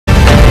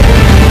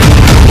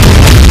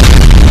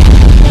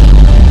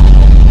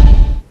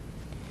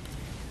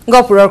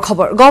গহপুৰৰ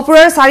খবৰ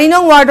গহপুৰৰ 4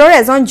 নং ৱাৰ্ডৰ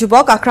এজন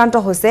যুৱক আক্ৰান্ত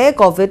হৈছে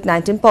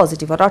কোভিড-19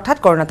 পজিটিভত অৰ্থাৎ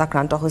কৰোনাত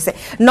আক্ৰান্ত হৈছে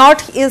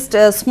নৰ্থ ইষ্ট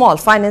স্মল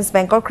ফাইনেন্স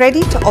বেংকৰ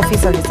ক্ৰেডিট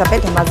অফিচাৰ হিচাপে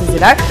ধেমাজি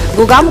জিলাৰ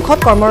গোগামুখত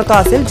কৰ্মৰত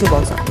আছিল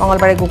যুৱকজন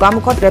মঙলবাৰে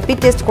গোগামুখত ৰেপিড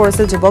টেষ্ট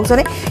কৰিছিল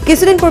যুৱকজনে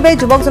কিছুদিন পূৰ্বে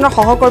যুৱকজনৰ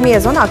সহকৰ্মী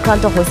এজন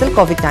আক্ৰান্ত হৈছিল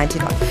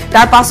কোভিড-19ত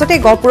তাৰ পাছতে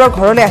গহপুৰৰ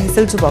ঘৰলৈ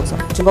আহিছিল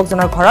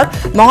যুৱকজনৰ ঘৰত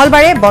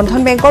মঙলবাৰে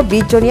বন্ধন বেংকৰ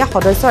 20 জনীয়া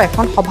সদস্যৰ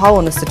এখন সভাও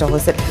অনুষ্ঠিত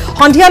হৈছিল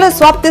সন্ধিয়ালৈ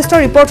SWAB Testৰ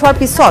ৰিপৰ্ট হোৱাৰ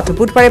পিছত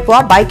বুধবাৰে পুৱা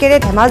বাইকেৰে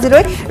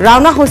ধেমাজিলৈ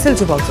ৰাওনা হৈছিল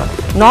যুৱকজন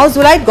 9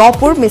 জুলাইত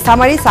গহপুৰ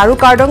মিছামাৰী চাৰু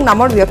কাৰ্ডং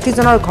নামৰ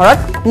ব্যক্তিজনৰ ঘৰত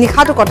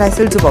নিখাটো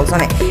কটাইছিল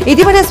যুৱকজনে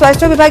ইতিমধ্যে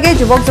স্বাস্থ্য বিভাগে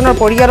যুৱকজনৰ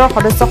পৰিয়ালৰ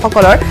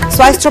সদস্যসকলৰ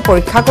স্বাস্থ্য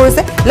পৰীক্ষা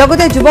কৰিছে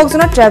লগতে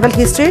যুৱকজনৰ ট্ৰেভেল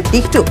হিষ্ট্ৰীৰ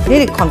দিশটো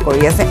নিৰীক্ষণ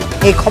কৰি আছে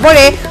এই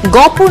খবৰে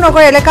গহপুৰ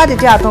নগৰ এলেকাত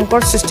এতিয়া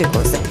আতংকৰ সৃষ্টি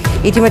কৰিছে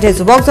ইতিমধ্যে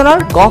যুৱকজনৰ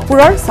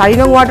গহপুৰৰ 4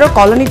 নং ৱাৰ্ডৰ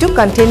কলনীটো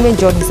কণ্টেইনমেণ্ট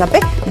জোন হিচাপে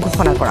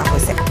ঘোষণা কৰা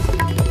হৈছে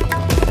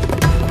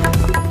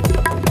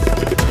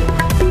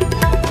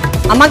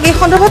আমাক এই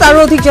সন্দৰ্ভত আৰু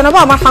অধিক জনাব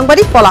আমাৰ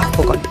সাংবাদিক পলাশ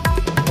ফুকন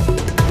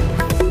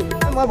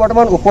মই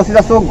বৰ্তমান উপস্থিত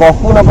আছো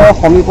গহপুৰ নগৰৰ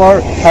সমীপৰ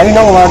 4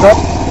 নং ৱাৰ্ডত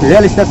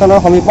ৰেল ষ্টেচনৰ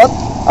সমীপত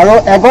আৰু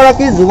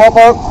এগৰাকী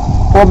যুৱকৰ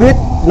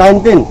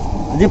কোভিড-19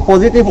 যি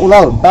পজিটিভ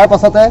ওলাল তাৰ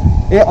পাছতে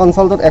এই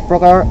অঞ্চলটোত এক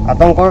প্ৰকাৰৰ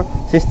আতংকৰ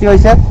সৃষ্টি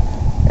হৈছে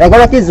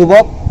এগৰাকী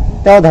যুৱক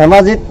তেওঁ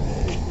ধেমাজিত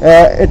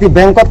এটি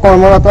বেংকত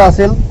কৰ্মৰত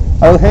আছিল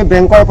আৰু সেই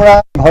বেংকৰ পৰা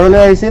ঘৰলৈ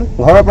আহিছিল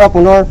ঘৰৰ পৰা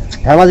পুনৰ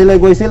ধেমাজিলৈ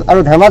গৈছিল আৰু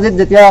ধেমাজিত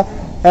যেতিয়া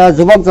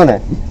যুৱকজনে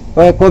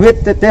কোভিড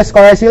টেষ্ট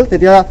কৰাইছিল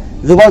তেতিয়া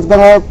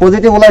যুৱকজনৰ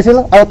পজিটিভ ওলাইছিল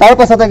আৰু তাৰ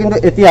পাছতে কিন্তু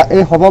এতিয়া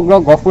এই সমগ্ৰ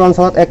গহপুৰ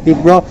অঞ্চলত এক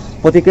তীব্ৰ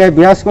প্ৰতিক্ৰিয়া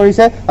বিৰাজ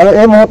কৰিছে আৰু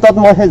এই মুহূৰ্তত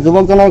মই সেই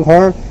যুৱকজনৰ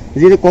ঘৰৰ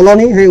যি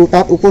কলনী সেই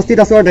তাত উপস্থিত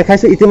আছো আৰু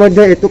দেখাইছো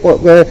ইতিমধ্যে এইটো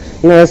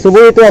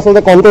চুবুৰীটো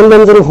আচলতে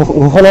কণ্টেইনমেণ্ট জোন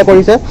ঘোষণা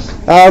কৰিছে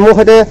মোৰ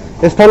সৈতে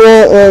স্থানীয়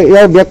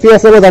ইয়াৰ ব্যক্তি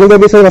আছে মই জানিব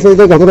বিচাৰিম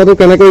আচলতে ঘটনাটো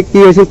কেনেকৈ কি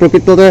হৈছিল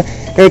প্ৰকৃততে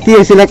কি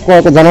হৈছিলে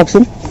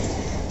জানকচোন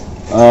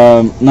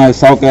নাই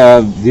চাওক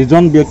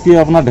যিজন ব্যক্তি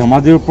আপোনাৰ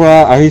ধেমাজিৰ পৰা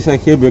আহিছে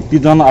সেই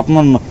ব্যক্তিজন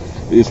আপোনাৰ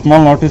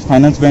স্মল নৰ্থ ইষ্ট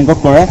ফাইনেন্স বেংকত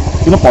কৰে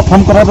কিন্তু প্ৰথম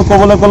কথাটো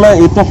ক'বলৈ গ'লে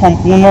এইটো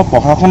সম্পূৰ্ণ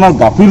প্ৰশাসনৰ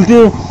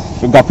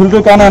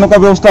গাফিলতিৰ কাৰণে এনেকুৱা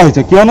ব্যৱস্থা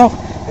হৈছে কিয়নো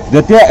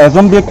যেতিয়া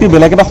এজন ব্যক্তি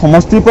বেলেগ এটা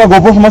সমষ্টিৰ পৰা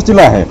গহপুৰ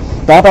সমষ্টিলৈ আহে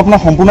তাত আপোনাৰ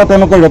সম্পূৰ্ণ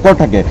তেওঁলোকৰ ৰেকৰ্ড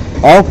থাকে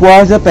আৰু কোৱা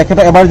হৈছে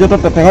তেখেতে এবাৰ যিহেতু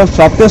তেখেতৰ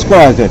SWAB টেষ্ট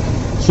কৰা হৈছে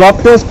SWAB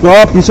টেষ্ট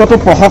কৰাৰ পিছতো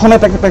প্ৰশাসনে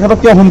তেখেতক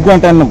কিয় হোম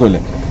কোৱাৰেণ্টাইন নকৰিলে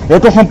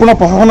এইটো সম্পূৰ্ণ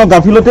প্ৰশাসনৰ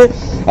গাফিলতি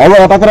আৰু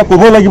এটা কথা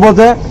ক'ব লাগিব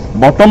যে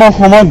বৰ্তমান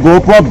সময়ত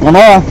গহপুৰত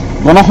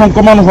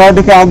গণসংক্ৰমণ হোৱাৰ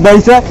দিশে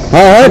আগবাঢ়িছে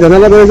হয়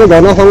জনাব পাৰিছে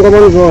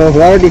গণসংক্ৰমণ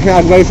হোৱাৰ দিশে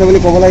আগবাঢ়িছে বুলি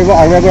ক'ব লাগিব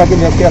আৰু এগৰাকী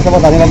ব্যক্তি আছে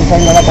মই জানিব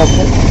বিচাৰিম দাদা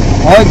কওকচোন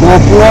হয়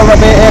গহপুৰৰ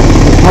বাবে এক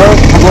সুখৰ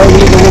খবৰ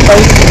বুলি ক'ব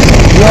পাৰি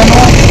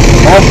কিয়নো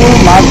গহপুৰ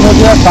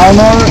মাজমজিয়া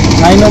টাউনৰ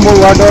 9 নম্বৰ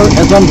ৱাৰ্ডৰ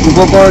এজন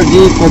যুৱকৰ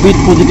যি কোভিড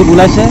পজিটিভ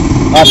ওলাইছে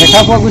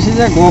দেখা পোৱা গৈছে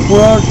যে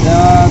গহপুৰৰ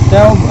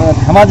তেওঁ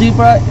ধেমাজিৰ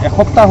পৰা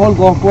এসপ্তাহ হ'ল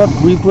গহপুৰত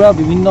ঘূৰি ফুৰা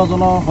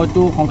বিভিন্নজনৰ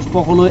হয়তো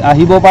সংস্পৰ্শলৈ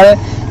আহিব পাৰে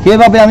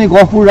সেইবাবে আমি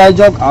গহপুৰ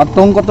ৰাইজক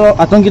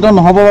আতংকিত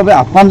নহ'বৰ বাবে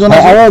আহ্বান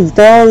জনাইছোঁ আৰু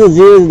তেওঁ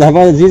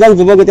যিজন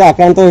যুৱক এতিয়া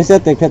আক্ৰান্ত হৈছে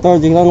তেখেতৰ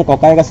যিজন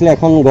ককায়েক আছিলে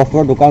এখন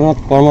গহপুৰৰ দোকানত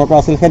কৰ্মৰত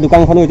আছিল সেই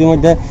দোকানখনো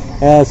ইতিমধ্যে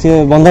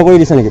বন্ধ কৰি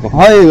দিছে নেকি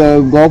হয়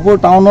গহপুৰ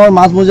টাউনৰ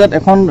মাজমজিয়াত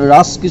এখন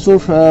ৰাজ কিশোৰ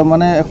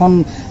মানে এখন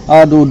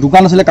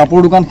দোকান আছিলে কাপোৰ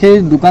দোকান সেই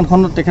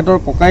দোকানখনত তেখেতৰ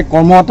ককায়েক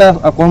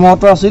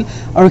কৰ্মৰত আছিল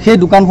আৰু সেই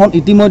দোকানখন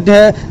ইতিমধ্যে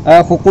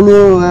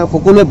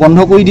সকলোৱে বন্ধ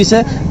কৰি দিছে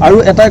আৰু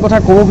এটাই কথা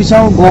ক'ব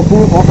বিচাৰোঁ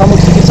গহপুৰ অসামৰিক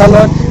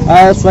চিকিৎসালয়ত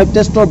SWAB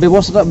টেষ্টৰ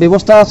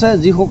ব্যৱস্থা আছে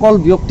যিসকল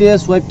ব্যক্তিয়ে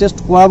SWAB টেষ্ট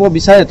কৰাব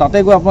বিচাৰে তাতে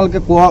গৈ আপোনালোকে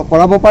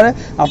কৰাব পাৰে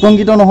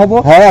আতংকিত নহ'ব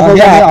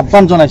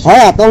আহ্বান জনাইছোঁ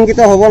হয় আতংকিত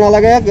হ'ব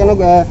নালাগে কিয়নো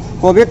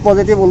কোভিড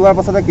পজিটিভ ওলোৱাৰ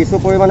পাছতে কিছু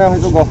পৰিমাণে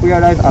হয়তো গহপুৰীয়া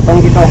ৰাইজ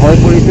আতংকিত হৈ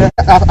পৰিছে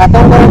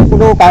আতংকৰ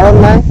কোনো কাৰণ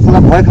নাই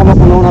ভয় খাব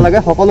কোনেও নালাগে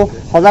সকলো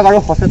সজাগ আৰু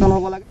সচেতন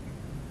হ'ব লাগে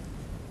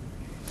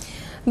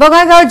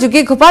বঙাইগাঁৱৰ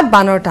যোগীঘোপাত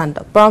বানৰ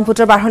তাণ্ডৱ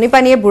ব্ৰহ্মপুত্ৰৰ বাঢ়নী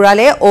পানীয়ে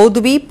বুঢ়ালে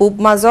ঔডুবি পূব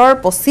মাজৰ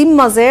পশ্চিম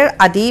মাজেৰ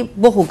আদি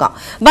বহু গাঁও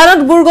বানত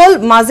বুৰ গ'ল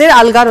মাজেৰ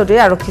আলগা নদীৰ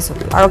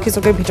আৰক্ষী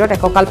চকীৰ ভিতৰত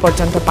এককাল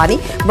পৰ্যন্ত পানী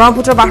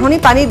ব্ৰহ্মপুত্ৰৰ বাঢ়নী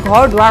পানীত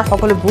ঘৰ দুৱাৰ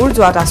সকলো বুৰ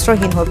যোৱাত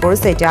আশ্ৰয়হীন হৈ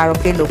পৰিছে এতিয়া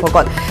আৰক্ষীৰ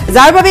লোকসকল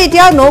যাৰ বাবে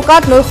এতিয়া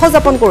নৌকাত নৈশ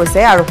যাপন কৰিছে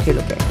আৰক্ষীৰ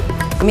লোকে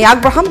আমি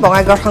আগবঢ়াম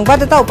বঙাইগাঁৱৰ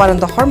সংবাদদাতা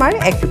উপানন্দ শৰ্মাৰ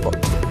এক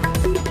ৰিপৰ্ট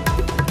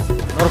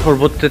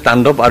সৰ্বত্ৰে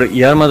তাণ্ডৱ আৰু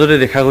ইয়াৰ মাজতে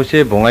দেখা গৈছে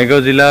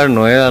বঙাইগাঁও জিলাৰ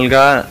নয়েৰ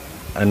আলগা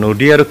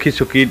নদী আৰক্ষী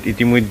চকীত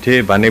ইতিমধ্যে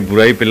বানে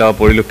বুঢ়াই পেলোৱা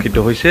পৰিলক্ষিত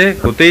হৈছে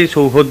গোটেই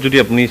চৌহদ যদি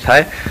আপুনি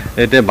চায়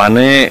এতিয়া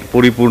বানে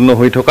পৰিপূৰ্ণ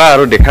হৈ থকা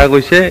আৰু দেখা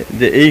গৈছে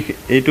যে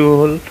এইটো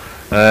হ'ল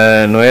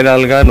নয়েৰ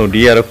আলগা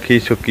নদী আৰক্ষী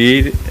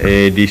চকীৰ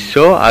দৃশ্য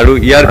আৰু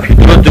ইয়াৰ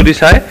ভিতৰত যদি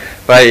চায়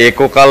প্ৰায়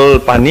এককাল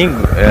পানী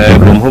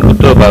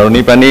ব্ৰহ্মপুত্ৰৰ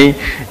বাঢ়নী পানী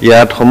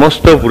ইয়াত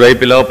সমস্ত বুঢ়াই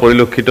পেলোৱা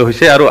পৰিলক্ষিত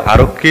হৈছে আৰু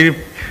আৰক্ষীৰ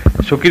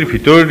চকীৰ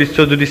ভিতৰৰ দৃশ্য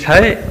যদি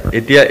চায়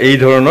এতিয়া এই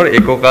ধৰণৰ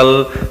এককাল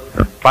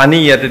পানী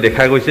ইয়াতে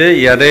দেখা গৈছে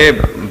ইয়াৰে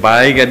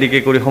বাইক আদিকে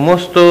কৰি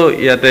সমস্ত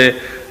ইয়াতে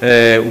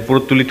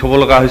ওপৰত তুলি থ'ব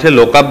লগা হৈছে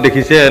লকআপ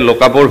দেখিছে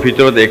লকআপৰ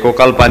ভিতৰত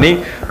এককাল পানী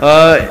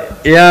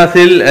এয়া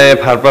আছিল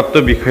ভাৰপ্ৰাপ্ত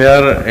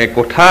বিষয়াৰ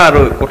কোঠা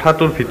আৰু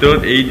কোঠাটোৰ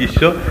ভিতৰত এই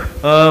দৃশ্য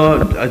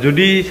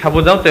যদি চাব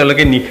যাওঁ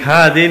তেওঁলোকে নিশা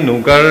আজি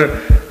নৌকাৰ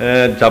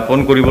যাপন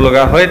কৰিব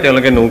লগা হয়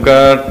তেওঁলোকে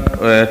নৌকাত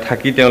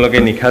থাকি তেওঁলোকে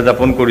নিশা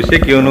যাপন কৰিছে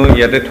কিয়নো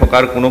ইয়াতে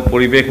থকাৰ কোনো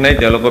পৰিৱেশ নাই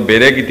তেওঁলোকৰ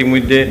বেৰেক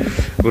ইতিমধ্যে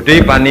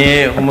গোটেই পানীয়ে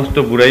সমস্ত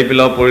বুৰাই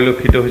পেলাও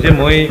পৰিলক্ষিত হৈছে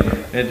মই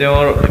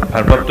তেওঁৰ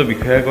ভাৰপ্ৰাপ্ত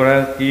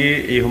বিষয়াগৰাকী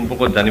এই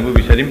সম্পৰ্কত জানিব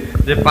বিচাৰিম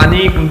যে পানী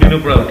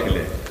কোনদিনৰ পৰা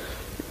উঠিলে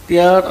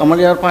এতিয়া আমাৰ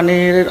ইয়াৰ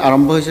পানীৰ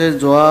আৰম্ভ হৈছে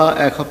যোৱা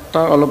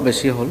এসপ্তাহ অলপ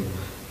বেছি হ'ল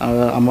আৰু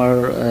আমাৰ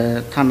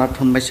থানাত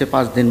সোমাইছে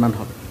 5 দিনমান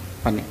হ'ল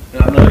পানী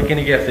আপোনালোকে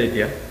কেনেকৈ আছে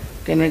এতিয়া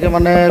কেনেকৈ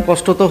মানে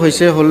কষ্টটো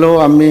হৈছে হ'লেও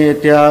আমি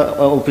এতিয়া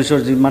অফিচৰ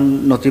যিমান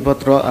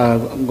নথিপত্ৰ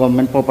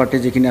গভৰ্ণমেণ্ট প্ৰপাৰ্টি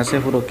যিখিনি আছে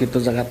সুৰক্ষিত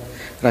জেগাত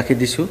ৰাখি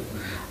দিছোঁ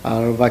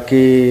আৰু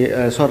বাকী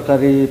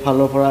চৰকাৰী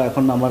ফালৰ পৰা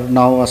এখন আমাৰ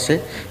নাও আছে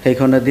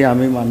সেইখনেদি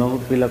আমি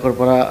মানুহবিলাকৰ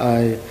পৰা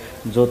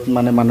য'ত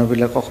মানে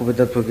মানুহবিলাক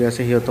অসুবিধাত ভুগি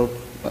আছে সিহঁতক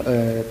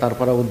তাৰ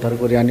পৰা উদ্ধাৰ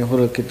কৰি আনি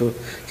সুৰক্ষিত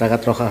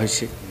জেগাত ৰখা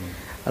হৈছে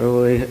আৰু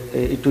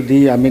এইটো দি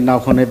আমি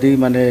নাওখনেদি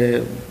মানে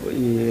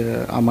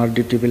আমাৰ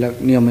ডিউটিবিলাক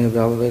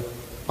নিয়মীয়াভাৱে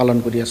পালন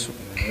কৰি আছোঁ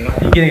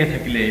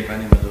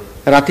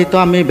ৰাতিটো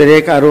আমি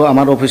ব্ৰেক আৰু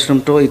আমাৰ অফিচ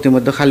ৰুমটো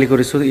ইতিমধ্যে খালী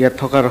কৰিছোঁ ইয়াত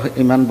থকাৰ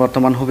ইমান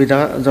বৰ্তমান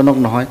সুবিধাজনক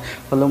নহয়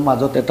হ'লেও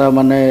মাজত এটা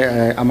মানে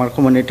আমাৰ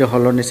কমিউনিটি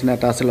হলৰ নিচিনা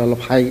এটা আছিল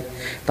অলপ হাই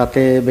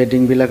তাতে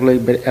বেডিংবিলাক লৈ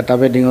এটা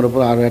বেডিঙৰ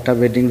ওপৰত আৰু এটা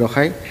বেডিং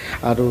ৰখাই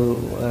আৰু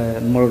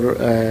মোৰ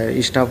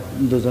ষ্টাফ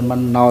দুজনমান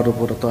নাৱৰ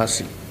ওপৰতো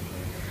আছিল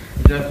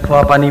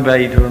খোৱা পানী বা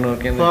এই ধৰণৰ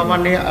খোৱা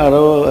পানী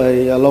আৰু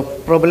অলপ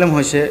প্ৰব্লেম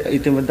হৈছে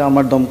ইতিমধ্যে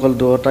আমাৰ দমকল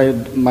দুয়োটাই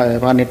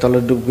পানীৰ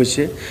তলত ডুব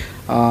গৈছে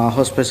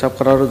শৌচ পেচাব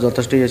কৰাৰো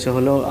যথেষ্ট হৈছে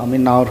হ'লেও আমি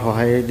নাৱৰ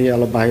সহায়েদি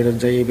অলপ বাহিৰত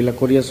যাই এইবিলাক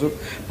কৰি আছোঁ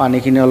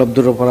পানীখিনি অলপ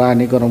দূৰৰ পৰা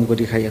আনি গৰম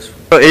কৰি খাই আছোঁ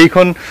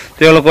এইখন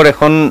তেওঁলোকৰ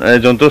এখন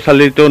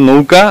যন্ত্ৰচালিত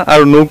নৌকা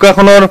আৰু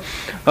নৌকাখনৰ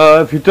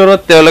ভিতৰত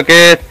তেওঁলোকে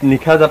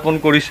নিশা যাপন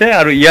কৰিছে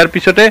আৰু ইয়াৰ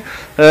পিছতে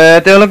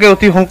তেওঁলোকে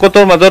অতি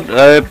সংকটৰ মাজত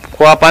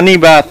খোৱা পানী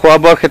বা খোৱা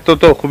বোৱাৰ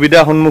ক্ষেত্ৰতো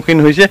অসুবিধাৰ সন্মুখীন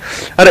হৈছে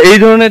আৰু এই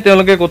ধৰণে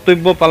তেওঁলোকে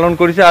কৰ্তব্য পালন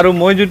কৰিছে আৰু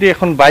মই যদি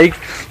এখন বাইক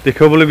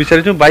দেখুৱাবলৈ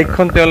বিচাৰিছোঁ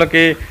বাইকখন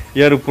তেওঁলোকে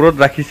ইয়াৰ ওপৰত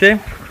ৰাখিছে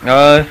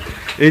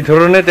এই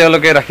ধৰণে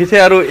তেওঁলোকে ৰাখিছে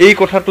আৰু এই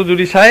কথাটো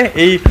যদি চাই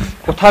এই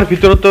কথাৰ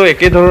ভিতৰতো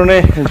একেধৰণে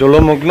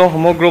জলমগ্ন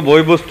সমগ্ৰ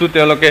বয় বস্তু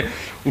তেওঁলোকে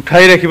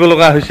উঠাই ৰাখিব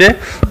লগা হৈছে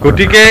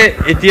গতিকে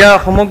এতিয়া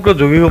সমগ্ৰ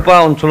জগিহোপা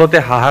অঞ্চলতে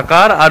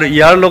হাহাকাৰ আৰু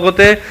ইয়াৰ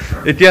লগতে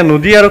এতিয়া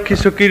নদী আৰক্ষী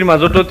চকীৰ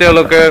মাজতো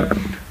তেওঁলোকে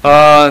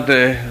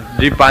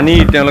যি পানী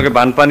তেওঁলোকে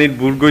বানপানীত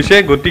বুৰ গৈছে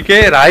গতিকে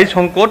ৰাইজ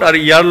সংকট আৰু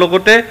ইয়াৰ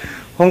লগতে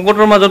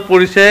সংকটৰ মাজত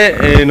পৰিছে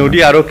নদী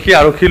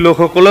আৰক্ষী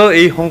লোকসকলেও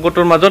এই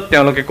সংকটৰ মাজত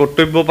তেওঁলোকে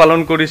কৰ্তব্য পালন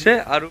কৰিছে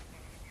আৰু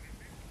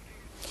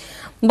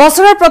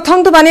বছৰৰ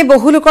প্ৰথমটো বানে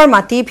বহু লোকৰ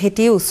মাটি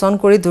ভেটি উচ্চন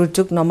কৰি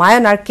দুৰ্যোগ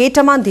নমায়নাৰ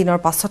কেইটামান দিনৰ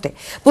পাছতে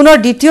পুনৰ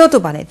দ্বিতীয়টো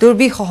বানে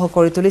দুৰ্বিষহ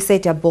কৰি তুলিছে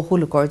এতিয়া বহু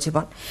লোকৰ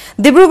জীৱন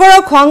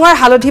ডিব্ৰুগড়ৰ খোৱাঙৰ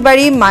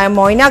হালধিবাৰী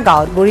মইনা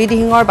গাঁৱত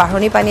বুঢ়ীদিহিঙৰ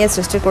বাঢ়নী পানীয়ে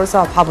সৃষ্টি কৰিছে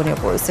অভাৱনীয়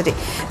পৰিস্থিতি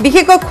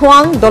বিশেষকৈ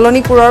খোৱাং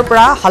দলনিপুৰৰ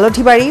পৰা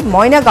হালধিবাৰী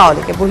মইনা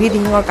গাঁৱলৈকে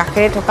বুঢ়ীদিহিঙৰ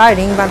কাষেৰে থকা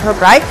ৰিং বান্ধৰ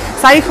প্ৰায়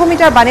 400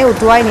 মিটাৰ বানে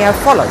উটুৱাই নিয়াৰ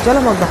ফলত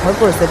জলমগ্ন হৈ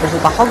পৰিছে বহু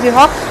বাসগৃহ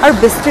আৰু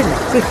বিস্তীৰ্ণ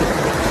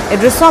কৃষিভূমি এই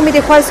দৃশ্য আমি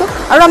দেখুৱাইছো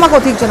আৰু আমাক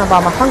অধিক জনাব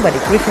আমাৰ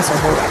সাংবাদিক ৰিফেশ্বৰ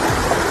বৰুৱাই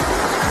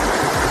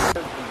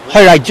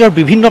হয় ৰাজ্যৰ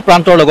বিভিন্ন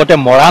প্ৰান্তৰ লগতে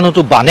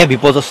মৰাণতো বানে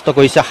বিপৰ্যস্ত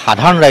কৰিছে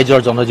সাধাৰণ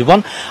ৰাইজৰ জনজীৱন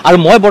আৰু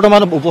মই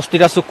বৰ্তমান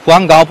উপস্থিত আছো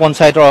খোৱাং গাঁও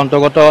পঞ্চায়তৰ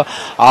অন্তৰ্গত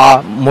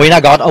মইনা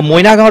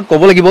গাঁৱত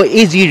ক'ব লাগিব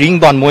এই যি ৰিং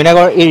বান্ধ মইনা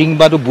গাঁৱৰ এই ৰিং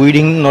বান্ধটো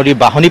বুঢ়ীদিহিং নদীৰ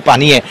বাঢ়নী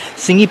পানীয়ে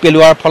ছিঙি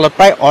পেলোৱাৰ ফলত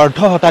প্ৰায় অৰ্ধ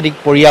শতাধিক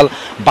পৰিয়াল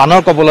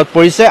বানৰ কবলত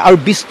পৰিছে আৰু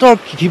বিস্তৰ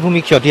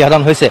কৃষিভূমি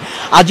ক্ষতিসাধন হৈছে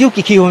আজিও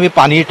কৃষিভূমি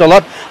পানীৰ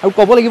তলত আৰু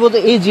ক'ব লাগিব যে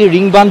এই যি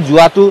ৰিং বান্ধ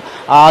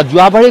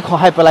যোৱাবাৰেই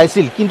খহাই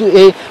পেলাইছিল কিন্তু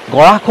এই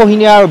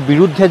গৰাখহনীয়াৰ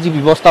বিৰুদ্ধে যি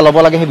ব্যৱস্থা ল'ব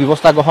লাগে সেই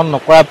ব্যৱস্থা গ্ৰহণ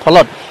নকৰাৰ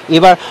ফলত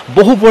এইবাৰ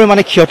বহু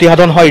পৰিমাণে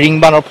ক্ষতিসাধন হয় ৰিং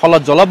বান্ধৰ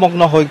ফলত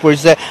জলমগ্ন হৈ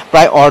পৰিছে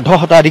প্ৰায় অৰ্ধ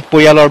শতাধিক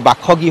পৰিয়ালৰ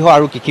বাসগৃহ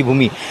আৰু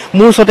কৃষিভূমি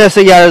মোৰ ওচৰতে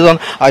আছে ইয়াৰ এজন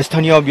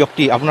স্থানীয়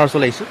ব্যক্তি আপোনাৰ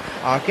ওচৰলৈ আহিছোঁ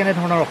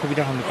কেনেধৰণৰ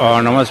অসুবিধাৰ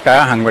সন্মুখীন নমস্কাৰ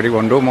সাংবাদিক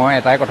বন্ধু মই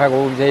এটাই কথা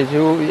ক'ব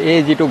বিচাৰিছোঁ এই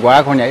যিটো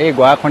গৰাখহনীয়া এই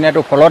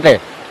গৰাখহনীয়াটোৰ ফলতে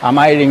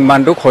আমাৰ এই ৰিং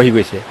বান্ধটো খহি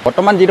গৈছে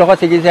বৰ্তমান যিডোখৰ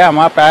ছিগিছে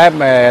আমাৰ প্ৰায়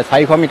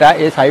 400 মিটাৰ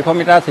এই 400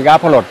 মিটাৰ ছিগাৰ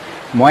ফলত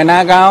মইনা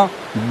গাঁও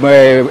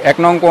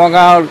 1 নং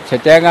কোঁৱগাঁও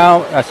চেতিয়া গাঁও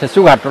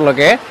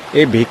চেচুঘাটলৈকে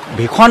এই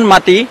ভীষণ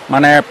মাটি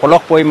মানে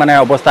পলস পৰি মানে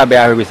অৱস্থা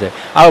বেয়া হৈ গৈছে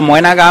আৰু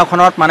মইনা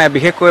গাঁওখনত মানে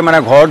বিশেষকৈ মানে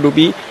ঘৰ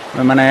ডুবি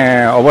মানে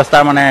অৱস্থা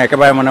মানে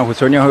একেবাৰে মানে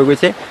শোচনীয় হৈ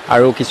গৈছে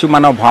আৰু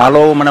কিছুমানৰ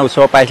ভঁৰালও মানে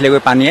ওচৰ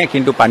পাইছিলেগৈ পানীয়ে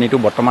কিন্তু পানীটো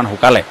বৰ্তমান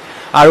শুকালে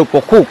আৰু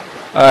পশুক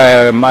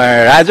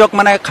ৰাইজক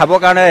মানে খাবৰ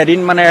কাৰণে এদিন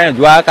মানে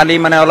যোৱাকালি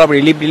মানে অলপ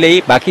ৰিলিফ দিলেই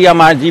বাকী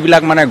আমাৰ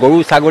যিবিলাক মানে গৰু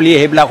ছাগলী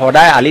সেইবিলাক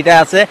সদায় আলিতে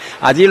আছে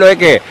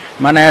আজিলৈকে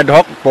মানে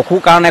ধৰক পশুৰ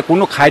কাৰণে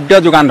কোনো খাদ্য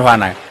যোগান ধৰা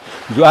নাই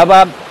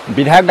যোৱাবাৰ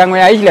বিধায়ক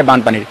ডাঙৰীয়া আহিছিলে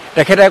বানপানীত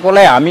তেখেতে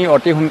ক'লে আমি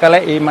অতি সোনকালে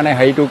এই মানে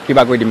হেৰিটো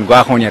কিবা কৰি দিম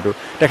গৰাখহনীয়াটো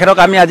তেখেতক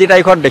আমি আজি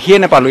তাৰিখত দেখিয়ে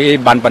নাপালোঁ এই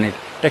বানপানীত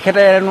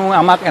তেখেতেনো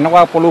আমাক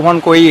এনেকুৱা প্ৰলোভন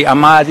কৰি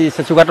আমাৰ আজি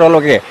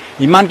চেচুঘাটলৈকে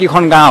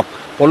ইমানকেইখন গাঁৱক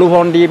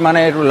প্ৰলোভন দি মানে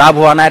এইটো লাভ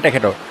হোৱা নাই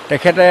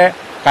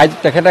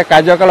তেখেতে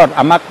কাৰ্যকালত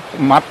আমাক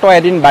মাত্ৰ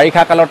এদিন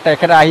বাৰিষা কালত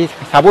তেখেতে আহি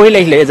চাবহি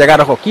লাগিছিলে এই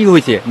জেগাডোখৰ কি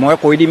হৈছে মই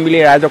কৈ দিম বুলি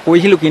ৰাইজক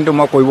কৈছিলোঁ কিন্তু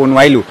মই কৰিব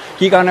নোৱাৰিলোঁ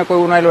কি কাৰণে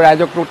কৰিব নোৱাৰিলোঁ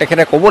ৰাইজকতো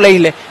তেখেতে ক'ব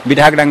লাগিলে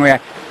বিধায়ক ডাঙৰীয়াই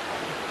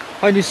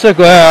হয় নিশ্চয়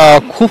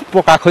খুব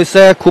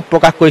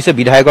প্ৰকাশ কৰিছে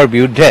বিধায়কৰ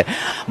বিৰুদ্ধে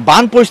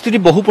বান পৰিস্থিতি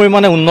বহু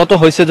পৰিমাণে উন্নত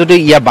হৈছে যদি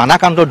ইয়াৰ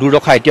বানাকান্তৰ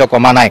দুৰ্দশা এতিয়াও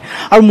কমা নাই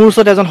আৰু মোৰ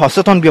ওচৰত এজন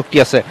সচেতন ব্যক্তি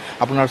আছে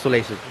আপোনাৰ ওচৰলৈ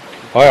আহিছোঁ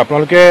হয়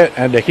আপোনালোকে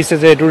দেখিছে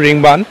যে এইটো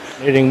ৰিংবান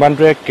এই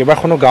ৰিংবানটোৱে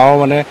কেইবাখনো গাঁও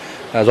মানে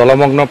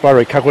জলমগ্নৰ পৰা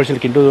ৰক্ষা কৰিছিল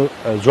কিন্তু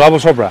যোৱা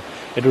বছৰৰ পৰা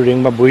এইটো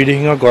ৰিংবান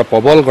বুঢ়ীদিহিঙৰ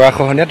প্ৰবল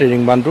গৰাখহনীয়াত এই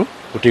ৰিংবানটো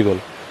উটি গ'ল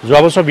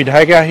যোৱা বছৰ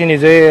বিধায়কে আহি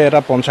নিজে এটা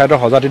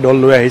পঞ্চায়তৰ সজাতি দল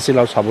লৈ আহিছিল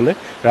আৰু চাবলৈ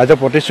ৰাইজক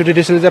প্ৰতিশ্ৰুতি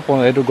দিছিল যে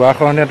এইটো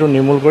গৰাখহনীয়াটো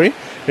নিৰ্মূল কৰি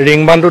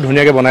ৰিংবানটো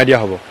ধুনীয়াকৈ বনাই দিয়া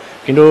হ'ব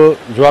কিন্তু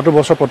যোৱাটো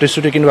বছৰ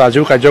প্ৰতিশ্ৰুতি কিন্তু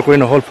আজিও কাৰ্যকৰী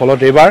নহ'ল ফলত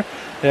এইবাৰ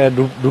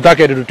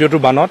দুটাকৈ দ্বিতীয়টো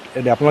বানত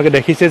আপোনালোকে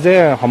দেখিছে যে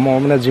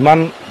মানে যিমান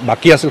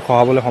বাকী আছিল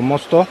খহাবলৈ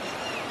সমস্ত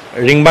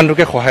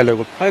ৰিংবানটোকে সহায় লৈ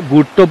গ'ল হয়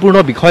গুৰুত্বপূৰ্ণ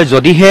বিষয়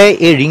যদিহে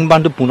এই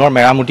ৰিংবানটো পুনৰ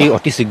মেৰামতি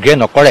অতি শীঘ্ৰে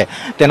নকৰে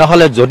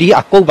তেনেহ'লে যদি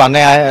আকৌ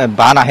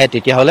বান আহে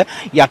তেতিয়াহ'লে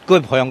ইয়াতকৈ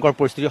ভয়ংকৰ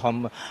পৰিস্থিতি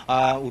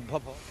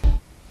উদ্ভৱ হয়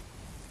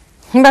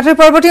বাতৰি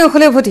পৰৱৰ্তী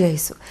অংশলৈ উভতি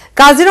আহিছো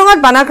কাজিৰঙাত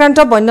বানাক্ৰান্ত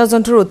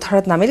বন্যজন্তুৰ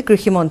উদ্ধাৰত নামিল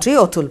কৃষিমন্ত্ৰী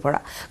অতুল বৰা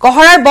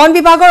কহৰাৰ বন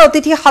বিভাগৰ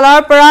অতিথিশালাৰ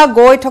পৰা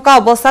গৈ থকা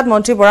অৱস্থাত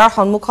মন্ত্ৰী বৰাৰ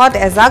সন্মুখত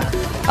এজাক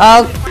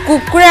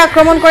কুকুৰে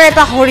আক্ৰমণ কৰে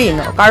এটা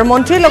হৰিণক আৰু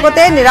মন্ত্ৰীৰ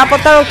লগতে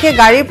নিৰাপত্তাৰক্ষীয়ে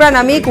গাড়ীৰ পৰা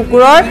নামি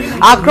কুকুৰৰ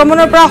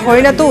আক্ৰমণৰ পৰা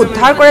হৰিণাটো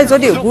উদ্ধাৰ কৰে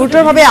যদিও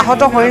গুৰুতৰভাৱে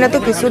আহত হৰিণাটো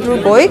কিছু দূৰ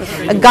গৈ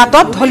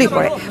গাঁতত ঢলি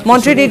পৰে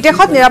মন্ত্ৰীৰ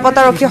নিৰ্দেশত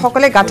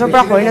নিৰাপত্তাৰক্ষীসকলে গাঁতৰ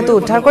পৰা হৰিণাটো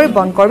উদ্ধাৰ কৰি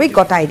বনকৰ্মীক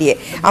গতাই দিয়ে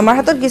আমাৰ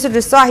হাতত কিছু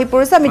দৃশ্য আহি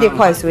পৰিছে আমি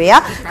দেখুৱাইছো এয়া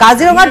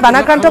কাজিৰঙাত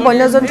বানাক্ৰান্ত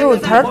বন্যজন্তুৰ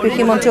উদ্ধাৰত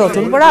কৃষিমন্ত্ৰী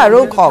অতুল বৰা আৰু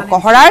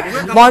কহৰাৰ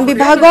বন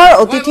বিভাগৰ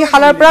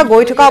অতিথিশালাৰ পৰা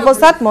গৈ থকা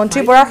অৱস্থাত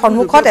মন্ত্ৰী বৰাৰ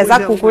সন্মুখত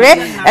এজাক কুকুৰে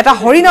এটা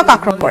হৰিণক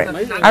আক্ৰমণ কৰে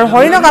আৰু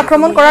হৰিণক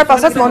আক্ৰমণ কৰাৰ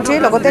পাছত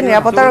মন্ত্ৰীৰ লগতে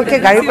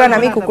নিৰাপত্তাৰক্ষীয়ে গাড়ীৰ পৰা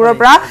নামি কুকুৰৰ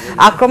পৰা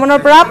আক্ৰমণৰ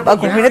পৰা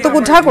হৰিণাটোক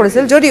উদ্ধাৰ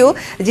কৰিছিল যদিও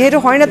যিহেতু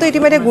হৰিণাটো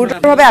ইতিমধ্যে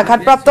গুৰুতৰভাৱে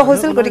আঘাতপ্ৰাপ্ত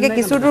হৈছিল গতিকে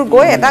কিছু দূৰ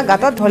গৈ এটা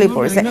গাঁতত ঢলি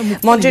পৰিছে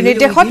মন্ত্ৰীৰ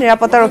নিৰ্দেশত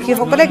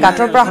নিৰাপত্তাৰক্ষীসকলে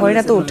গাঁতৰ পৰা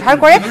হৰিণাটো উদ্ধাৰ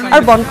কৰে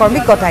আৰু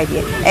বনকৰ্মীক গতাই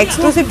দিয়ে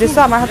এক্সক্লুচিভ দৃশ্য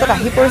আমাৰ হাতত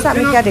আহি পৰিছে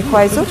আমি সেয়া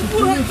দেখুৱাইছো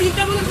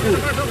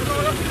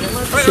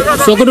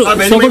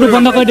চকুটো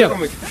বন্ধ কৰি দিয়ক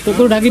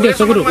চকুটো ঢাকি দিয়ক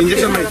চকুটো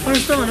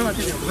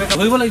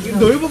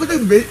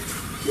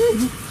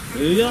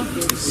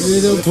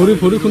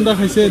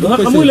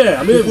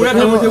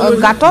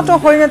গাঁতত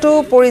হৰিণাটো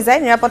পৰি যায়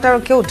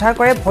নিৰাপত্তাৰক্ষীয়ে উদ্ধাৰ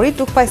কৰে ভৰিত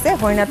দুখ পাইছে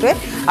হৰিণাটোৱে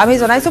আমি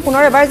জনাইছো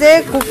পুনৰ এবাৰ যে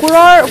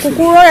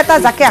কুকুৰৰ এটা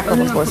জাকে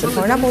আক্ৰমণ কৰিছিল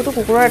হৰিণা বহুতো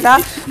কুকুৰৰ এটা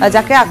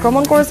জাকে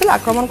আক্ৰমণ কৰিছিল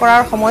আক্ৰমণ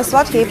কৰাৰ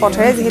সময়ছোৱাত সেই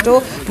পথেৰে যিহেতু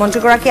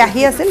মন্ত্ৰীগৰাকী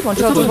আহি আছিল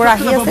মন্ত্ৰী অতুল বৰা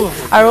আহি আছিল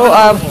আৰু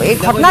এই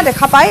ঘটনা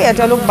দেখা পাই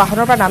তেওঁলোক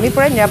বাহনৰ পৰা নামি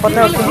পৰে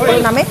নিৰাপত্তাৰক্ষীসকলে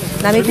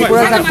নামি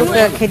কুকুৰৰ জাকটোক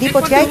খেদি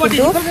পঠিয়ায়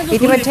কিন্তু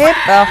ইতিমধ্যে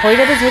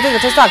হৰিণাটো যিহেতু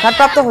যথেষ্ট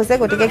আঘাতপ্ৰাপ্ত হৈছে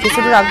গতিকে কিছু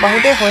দূৰ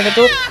আগবাঢ়োতে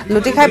হৰিণাটো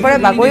লুটি খাই পৰে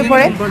বাগৰি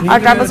পৰে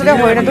আৰু তাৰ পাছতে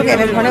হৰিণাটোক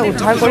এনেধৰণে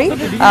উদ্ধাৰ কৰি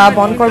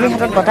বনকৰ্মীৰ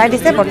হাতত গতাই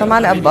দিছে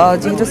বৰ্তমান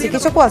যিহেতু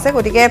চিকিৎসকো আছে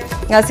গতিকে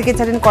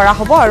চিকিৎসাধীন কৰা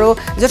হ'ব আৰু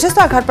যথেষ্ট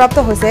আঘাতপ্ৰাপ্ত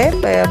হৈছে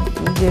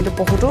যিহেতু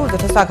পহুটো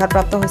যথেষ্ট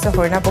আঘাতপ্ৰাপ্ত হৈছে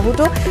হৰিণা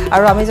পহুটো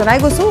আৰু আমি জনাই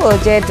গৈছোঁ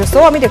যে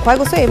দৃশ্যও আমি দেখুৱাই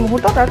গৈছোঁ এই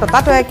মুহূৰ্তত আৰু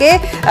ততাতৈয়াকৈ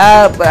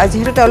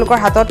যিহেতু তেওঁলোকৰ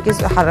হাতত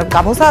কিছু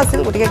গামোচা আছিল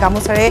গতিকে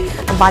গামোচাৰে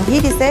বান্ধি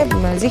দিছে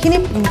যিখিনি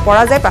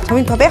পৰা যায়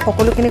প্ৰাথমিকভাৱে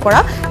সকলোখিনি কৰা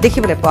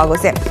দেখিবলৈ পোৱা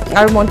গৈছে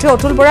আৰু মন্ত্ৰী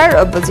অতুল বৰাৰ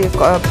যি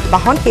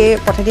বাহন সেই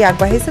পথেদি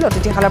আগবাঢ়িছিল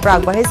অতিথিশালাৰ পৰা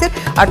আগবাঢ়িছিল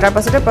আৰু তাৰ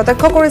পাছতে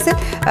প্ৰত্যক্ষ কৰিছিল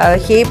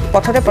সেই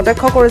পথতে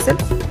প্ৰত্যক্ষ কৰিছিল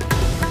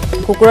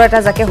কুকুৰৰ এটা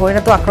জাকে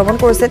হৰিণাটো আক্ৰমণ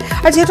কৰিছিল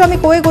আৰু যিহেতু আমি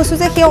কৈ গৈছোঁ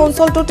যে সেই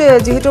অঞ্চলটোত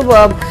যিহেতু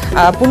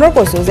পুনৰ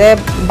কৈছোঁ যে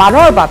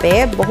বানৰ বাবে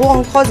বহু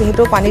অংশ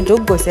যিহেতু পানী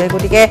ডুব গৈছে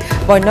গতিকে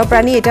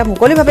বন্যপ্ৰাণী এতিয়া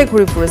মুকলিভাৱে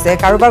ঘূৰি ফুৰিছে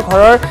কাৰোবাৰ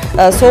ঘৰৰ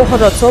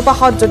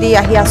চৌপাশত যদি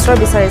আহি আশ্ৰয়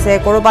বিচাৰিছে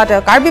ক'ৰবাত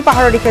কাৰ্বি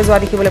পাহাৰৰ দিশে যোৱা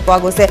দেখিবলৈ পোৱা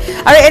গৈছে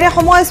আৰু এনে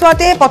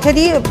সময়ছোৱাতে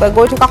পথেদি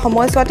গৈ থকা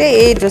সময়ছোৱাতে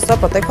এই দৃশ্য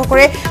প্ৰত্যক্ষ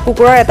কৰে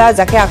কুকুৰৰ এটা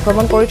জাকে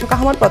আক্ৰমণ কৰি থকা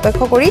সময়ত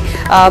প্ৰত্যক্ষ কৰি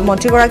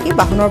মন্ত্ৰীগৰাকী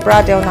বাহনৰ পৰা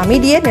তেওঁ নামি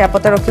দিয়ে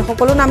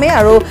নিৰাপত্তাৰক্ষীসকলো নামে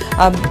আৰু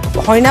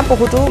হৰিণা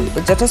পহুটো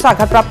যথেষ্ট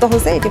আঘাতপ্ৰাপ্ত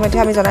হৈছে ইতিমধ্যে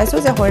আমি জনাইছোঁ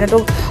যে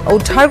হৰিণাটোক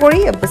উদ্ধাৰ কৰি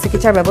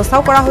চিকিৎসাৰ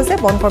ব্যৱস্থাও কৰা হৈছে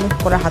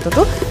বনকৰ্মীসকলৰ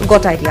হাততো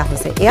গতাই দিয়া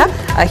হৈছে এয়া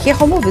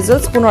সেইসমূহ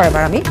ভিজুৱেলছ পুনৰ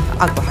এবাৰ আমি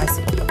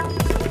আগবঢ়াইছোঁ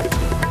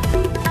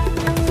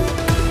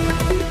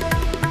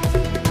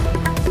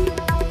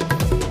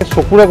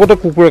চকুৰ আগতে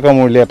কুকুৰে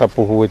কামুৰিলে এটা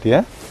পহু এতিয়া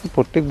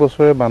প্ৰত্যেক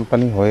বছৰে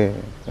বানপানী হয়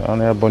কাৰণ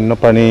ইয়াৰ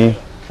বন্যপ্ৰাণী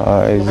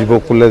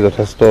জীৱকুলে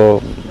যথেষ্ট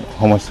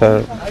সমস্যাৰ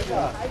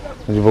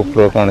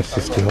জীৱকুলৰ কাৰণে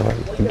সৃষ্টি হয়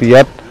কিন্তু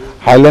ইয়াত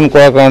হাইলেণ্ড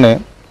কৰাৰ কাৰণে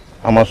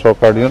আমাৰ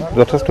চৰকাৰৰ দিনত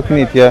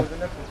যথেষ্টখিনি এতিয়া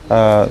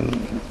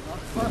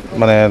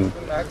মানে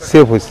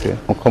ছেভ হৈছে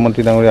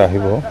মুখ্যমন্ত্ৰী ডাঙৰীয়া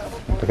আহিব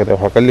তেখেতে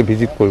অহাকালি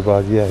ভিজিট কৰিব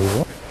আজি আহিব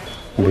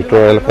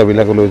ভিতৰৰ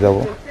এলেকাবিলাকলৈ যাব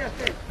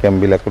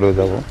কেম্পবিলাকলৈ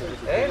যাব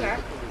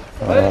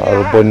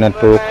আৰু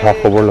বন্যাটোৰ খা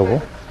খবৰ ল'ব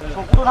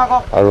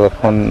আৰু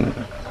এখন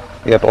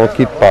ইয়াত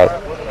অৰ্কিড পাৰ্ক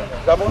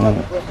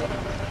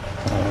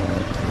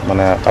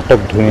মানে আটক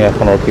ধুনীয়া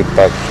এখন অৰ্কিড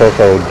পাৰ্ক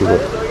চৰকাৰৰ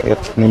উদ্যোগত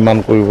ইয়াত নিৰ্মাণ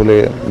কৰিবলৈ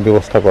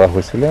ব্যৱস্থা কৰা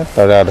হৈছিলে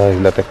তাৰে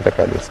আধাৰশিলা তেখেতে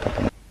কালি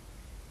স্থাপন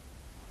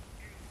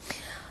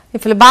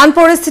ইফালে বান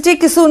পৰিস্থিতি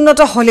কিছু উন্নত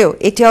হলেও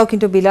এতিয়াও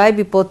কিন্তু বিলয়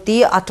বিপত্তি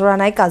আতৰা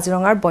নাই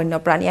কাজিৰঙাৰ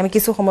বন্যপ্ৰাণী আমি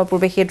কিছু সময়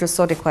পূৰ্বে সেই দৃশ্য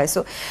দেখুৱাইছো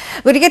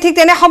গতিকে ঠিক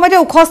তেনে সময়তে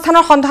ওখ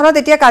স্থানৰ সন্ধানত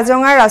এতিয়া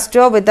কাজিৰঙাৰ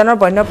ৰাষ্ট্ৰীয় উদ্যানৰ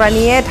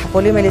বন্যপ্ৰাণীয়ে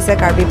ঢাপলি মেলিছে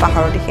কাৰ্বি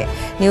পাহাৰৰ দিশে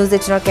নিউজ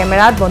 18ৰ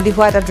কেমেৰাত বন্দী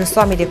হোৱা এটা দৃশ্য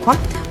আমি দেখুৱাম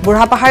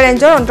বুঢ়া পাহাৰ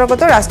ৰেঞ্জৰ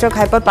অন্তৰ্গত ৰাষ্ট্ৰীয়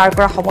ঘাইপথ পাৰ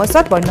কৰা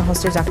সময়ত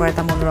বন্যহস্তীৰ জাকৰ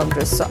এটা মনোৰম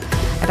দৃশ্য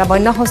এটা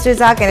বন্যহস্তীৰ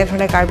জাক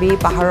এনেধৰণে কাৰ্বি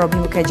পাহাৰৰ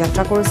অভিমুখে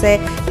যাত্ৰা কৰিছে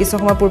কিছু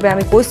সময় পূৰ্বে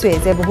আমি কৈছোৱে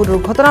যে বহু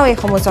দুৰ্ঘটনাও এই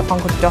সময়ত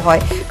সংঘটিত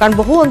হয় কাৰণ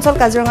বহু অঞ্চল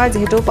কাজিৰঙাৰ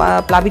যেহেতু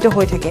প্লাবিত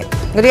হৈ থাকে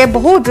গতিকে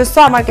বহু দৃশ্য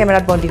আমাৰ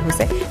কেমেৰাত বন্দী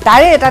হৈছে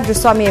তাৰে এটা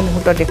দৃশ্য আমি এই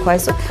মুহূৰ্তত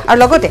দেখুৱাইছো আৰু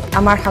লগতে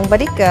আমাৰ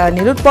সাংবাদিক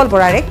নীলোৎপল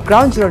বৰাৰে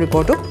গ্ৰাউণ্ড জিৰ'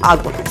 ৰিপৰ্টটো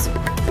আগবঢ়াইছো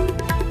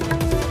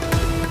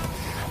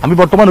আমি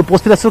বৰ্তমান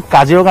উপস্থিত আছো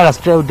কাজিৰঙা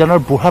ৰাষ্ট্ৰীয় উদ্যানৰ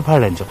বুঢ়াপাহাৰ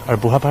ৰেঞ্জত আৰু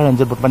বুঢ়াপাহাৰ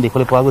ৰেঞ্জত বৰ্তমান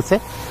দেখিবলৈ পোৱা গৈছে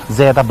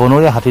যে এটা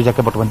বনৰীয়া হাতীৰ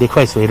জাকে বৰ্তমান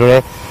দেখুৱাইছো এইদৰে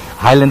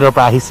হাইলেণ্ডৰ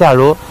পৰা আহিছে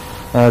আৰু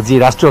যি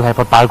ৰাষ্ট্ৰীয়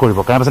ঘাইপথ পাৰ কৰিব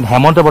কাৰণ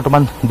হেমন্ত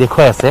বৰ্তমান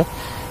দেখুৱাই আছে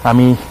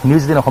আমি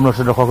নিউজ 18 অসম নৰ্থ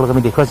দৰ্শকক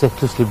আমি দেখুৱাইছো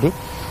এক্সক্লুচিভলি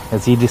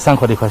যি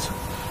দৃশ্যাংশ দেখুৱাইছো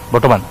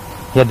বৰ্তমান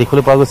ইয়াত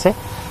দেখিবলৈ পোৱা গৈছে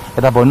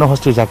এটা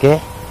বন্যহস্তীৰ জাকে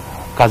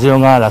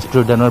কাজিৰঙা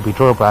ৰাষ্ট্ৰীয় উদ্যানৰ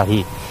ভিতৰৰ পৰা আহি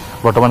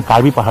বৰ্তমান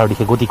কাৰ্বি পাহাৰৰ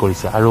দিশে গতি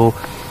কৰিছে আৰু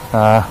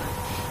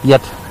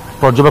ইয়াত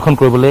পৰ্যবেক্ষণ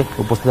কৰিবলৈ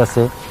উপস্থিত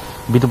আছে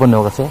বিতুপন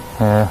নেওগ আছে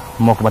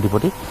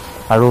মহকুমাধিপতি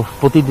আৰু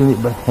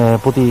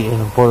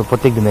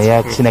প্ৰত্যেক দিনে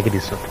ইয়াক চিনাকি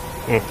দিছো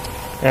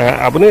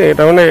আপুনি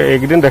তাৰমানে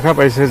এইকেইদিন দেখা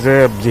পাইছে যে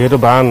যিহেতু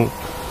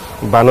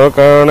বানৰ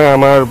কাৰণে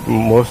আমাৰ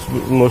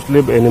মষ্টলি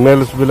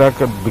এনিমেলছবিলাক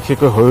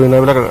বিশেষকৈ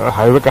হৰিণাবিলাক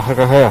হাইৱে কাষে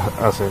কাষে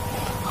আছে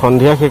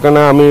সন্ধিয়া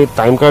সেইকাৰণে আমি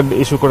টাইম কাৰ্ড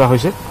ইছ্যু কৰা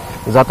হৈছে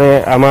যাতে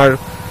আমাৰ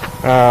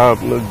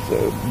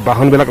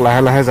বাহনবিলাক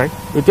লাহে লাহে যায়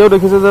এতিয়াও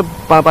দেখিছে যে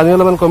পানী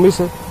অলপমান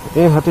কমিছে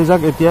এই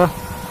হাতীজাক এতিয়া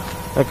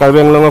কাৰ্বি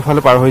আংলঙৰ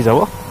ফালে পাৰ হৈ যাব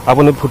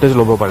আপুনি ফুটেজ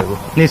ল'ব পাৰিব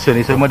নিশ্চয়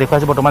নিশ্চয় মই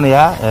দেখুৱাইছো বৰ্তমান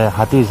এয়া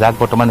হাতীৰ জাক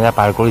বৰ্তমান এয়া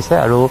পাৰ কৰিছে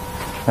আৰু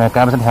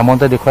তাৰপিছত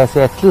হেমন্তই দেখুৱাইছে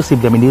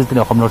এক্সক্লুচিভলি আমি নিউজ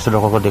 18 অসম নৰ্থ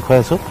দৰ্শকক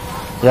দেখুৱাইছো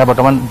এয়া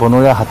বৰ্তমান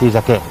বনৰীয়া হাতীৰ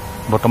জাকে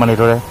বৰ্তমান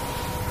এইদৰে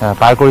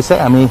পাৰ কৰিছে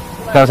আমি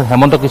তাৰপিছত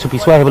হেমন্তক কিছু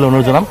পিছুৱাই আহিবলৈ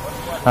অনুৰোধ জনাম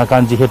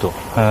কাৰণ যিহেতু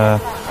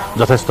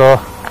যথেষ্ট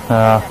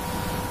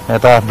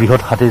এটা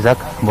বৃহৎ হাতীৰ জাক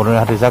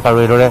বনৰীয়া হাতীৰ জাক আৰু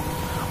এইদৰে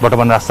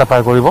বৰ্তমান ৰাস্তা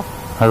পাৰ কৰিব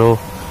আৰু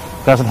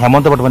তাৰপিছত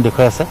হেমন্ত বৰ্তমান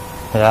দেখুৱাই আছে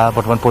এয়া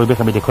বৰ্তমান পৰিৱেশ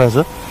আমি দেখুৱাই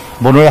আছো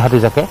বনৰীয়া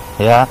হাতীৰ জাকে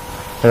এয়া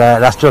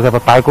ৰাষ্ট্ৰীয়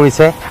ঘাইপথ পাৰ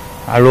কৰিছে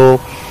আৰু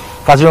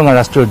কাজিৰঙা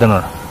ৰাষ্ট্ৰীয়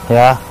উদ্যানৰ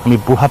এয়া আমি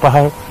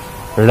বুঢ়াপাহাৰ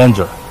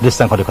ৰেঞ্জৰ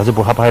দৃশ্যাংশ দেখুৱাইছো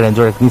বুঢ়াপাহাৰ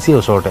ৰেঞ্জৰ এক নিচেই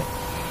ওচৰতে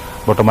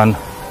বৰ্তমান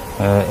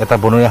এটা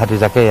বনৰীয়া হাতীৰ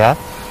জাকে এয়া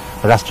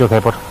ৰাষ্ট্ৰীয়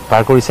ঘাইপথ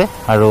পাৰ কৰিছে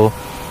আৰু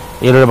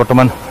এইদৰে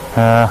বৰ্তমান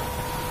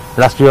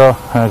ৰাষ্ট্ৰীয়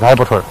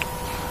ঘাইপথৰ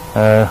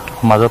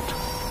মাজত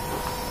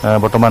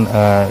বৰ্তমান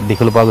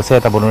দেখিবলৈ পোৱা গৈছে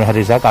এটা বনৰীয়া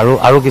হাতীৰ জাক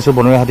আৰু কিছু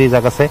বনৰীয়া হাতীৰ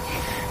জাক আছে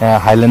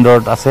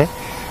হাইলেণ্ডত আছে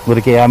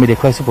গতিকে আমি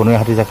দেখুৱাইছো বনৰীয়া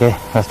হাতীৰ জাকে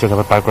ৰাষ্ট্ৰীয়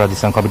ঘাইপথ পাৰ কৰা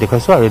দৃশ্যাংশ আমি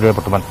দেখুৱাইছো আৰু এইদৰে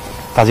বৰ্তমান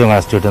কাজিৰঙা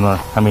ৰাষ্ট্ৰীয় উদ্যানৰ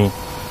আমি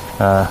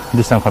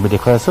দৃশ্যাংশ আমি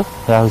দেখুৱাই আছো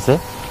এয়া হৈছে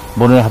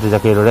বনৰীয়া হাতীৰ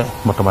জাকে এইদৰে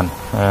বৰ্তমান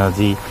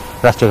যি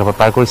ৰাষ্ট্ৰীয় ঘাইপথ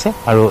পাৰ কৰিছে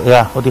আৰু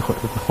এয়া অতি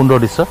সুন্দৰ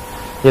দৃশ্য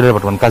এইদৰে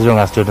বৰ্তমান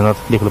কাজিৰঙা ৰাষ্ট্ৰীয় উদ্যানত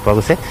দেখিবলৈ পোৱা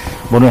গৈছে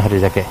বনৰীয়া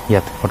হাতীৰ জাকে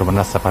ইয়াত বৰ্তমান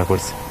ৰাস্তা পাৰ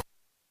কৰিছে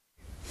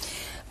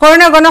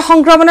কৰোনা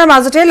গণসংক্ৰমণৰ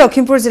মাজতে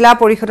লখিমপুৰ জিলা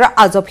পৰিষদৰ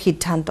আজব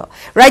সিদ্ধান্ত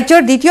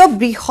ৰাজ্যৰ দ্বিতীয়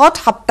বৃহৎ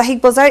সাপ্তাহিক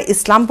বজাৰ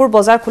ইছলামপুৰ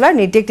বজাৰ খোলাৰ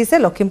নিৰ্দেশ দিছে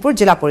লখিমপুৰ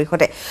জিলা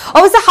পৰিষদে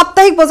অৱশ্যে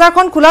সাপ্তাহিক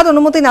বজাৰখন খোলাত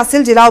অনুমতি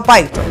নাছিল জিলা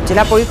উপায়ুক্ত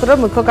জিলা পৰিষদৰ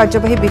মুখ্য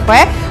কাৰ্যবাহী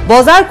বিষয়াই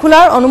বজাৰ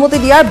খোলাৰ অনুমতি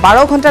দিয়াৰ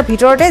 12 ঘণ্টাৰ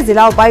ভিতৰতে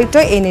জিলা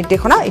উপায়ুক্তই এই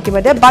নিৰ্দেশনা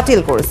ইতিমধ্যে বাতিল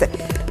কৰিছে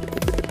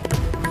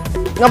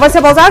অৱশ্যে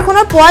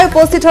বজাৰখনত পুৱাই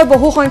উপস্থিত হৈ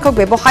বহু সংখ্যক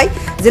ব্যৱসায়ী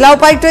জিলা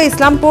উপায়ুক্তই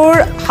ইছলামপুৰ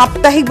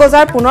সাপ্তাহিক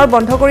বজাৰ পুনৰ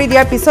বন্ধ কৰি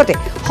দিয়াৰ পিছতে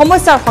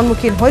সমস্যাৰ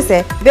সন্মুখীন হৈছে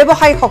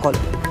ব্যৱসায়ীসকল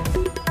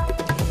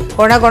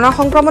কৰোনা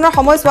গণসংক্ৰমণৰ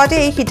সময়ছোৱাতে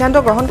এই সিদ্ধান্ত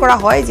গ্ৰহণ কৰা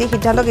হয় যি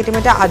সিদ্ধান্তক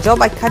ইতিমধ্যে আজব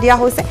আখ্যা দিয়া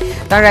হৈছে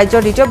তাৰ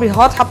ৰাজ্যৰ দ্বিতীয়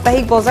বৃহৎ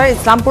সাপ্তাহিক বজাৰ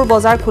ইছলামপুৰ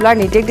বজাৰ খোলাৰ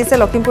নিৰ্দেশ দিছে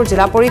লখিমপুৰ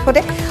জিলা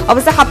পৰিষদে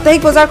অৱশ্যে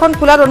সাপ্তাহিক বজাৰখন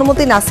খোলাত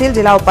অনুমতি নাছিল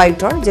জিলা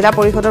উপায়ুক্তৰ জিলা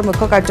পৰিষদৰ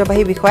মুখ্য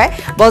কাৰ্যবাহী বিষয়াই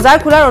বজাৰ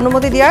খোলাৰ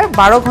অনুমতি দিয়াৰ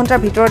 12 ঘণ্টাৰ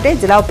ভিতৰতে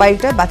জিলা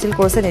উপায়ুক্তই বাতিল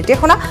কৰিছে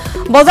নিৰ্দেশনা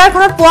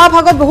বজাৰখনত পুৱা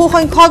ভাগত বহু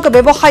সংখ্যক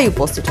ব্যৱসায়ী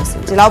উপস্থিত আছিল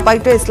জিলা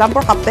উপায়ুক্তই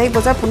ইছলামপুৰ সাপ্তাহিক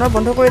বজাৰ পুনৰ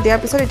বন্ধ কৰি দিয়াৰ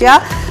পিছত এতিয়া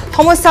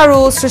সমস্যাৰো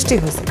সৃষ্টি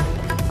হৈছে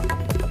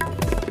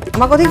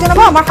আমাক অধিক জনাব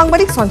আমাৰ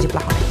সাংবাদিক সঞ্জীৱ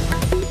লাহনে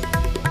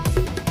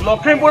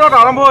লখিমপুৰত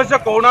আৰম্ভ হৈছে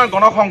কৰোনাৰ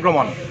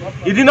গণসংক্ৰমণ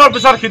ইদিনৰ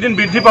পিছত সিদিন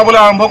বৃদ্ধি পাবলৈ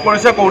আৰম্ভ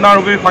কৰিছে কৰোনা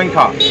ৰোগীৰ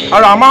সংখ্যা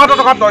আৰু আমাৰ হাতত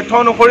থকা তথ্য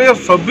অনুসৰি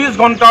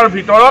 24 ঘণ্টাৰ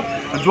ভিতৰত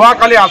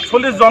যোৱাকালি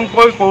 48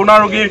 জনকৈ কৰোনা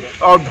ৰোগী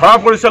ধৰা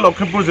পৰিছে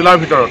লখিমপুৰ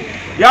জিলাৰ ভিতৰত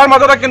ইয়াৰ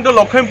মাজতে কিন্তু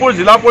লখিমপুৰ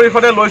জিলা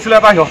পৰিষদে লৈছিল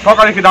এটা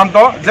হঠকাৰী সিদ্ধান্ত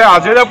যে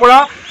আজিৰে পৰা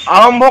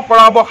আৰম্ভ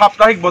কৰা হ'ব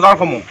সাপ্তাহিক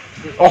বজাৰসমূহ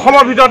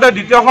অসমৰ ভিতৰতে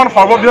দ্বিতীয়খন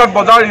সৰ্ববৃহৎ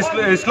বজাৰ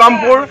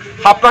ইছলামপুৰ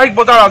সাপ্তাহিক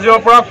বজাৰ আজিৰ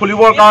পৰা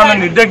খুলিবৰ কাৰণে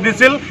নিৰ্দেশ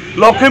দিছিল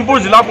লখিমপুৰ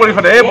জিলা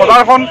পৰিষদে এই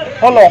বজাৰখন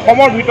হ'ল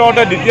অসমৰ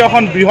ভিতৰতে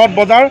দ্বিতীয়খন বৃহৎ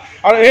বজাৰ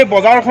আৰু এই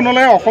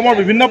বজাৰখনলৈ অসমৰ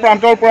বিভিন্ন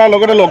প্ৰান্তৰ পৰা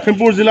লগতে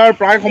লখিমপুৰ জিলাৰ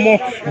প্ৰায়সমূহ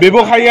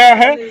ব্যৱসায়ীয়ে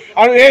আহে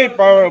আৰু এই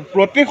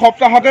প্ৰতি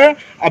সপ্তাহতে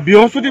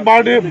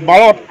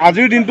বৃহস্পতিবাৰত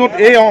আজিৰ দিনটোত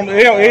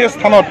এই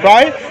স্থানত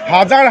প্ৰায়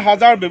হাজাৰ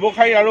হাজাৰ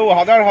ব্যৱসায়ী আৰু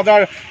হাজাৰ হাজাৰ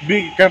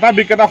ক্ৰেতা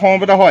বিক্ৰেতা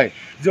সমবেত হয়।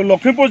 যে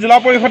লখিমপুৰ জিলা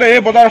পৰিষদে এই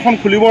বজাৰখন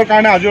খুলিবৰ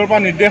কাৰণে আজিৰ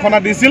পৰা নিৰ্দেশনা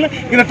দিছিল,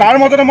 কিন্তু তাৰ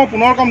মাজতে মই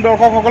পুনৰ কম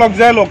দৰ্শকসকলক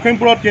যে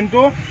লখিমপুৰত কিন্তু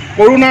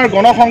কৰোনাৰ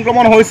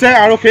গণসংক্ৰমণ হৈছে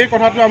আৰু সেই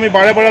কথাটো আমি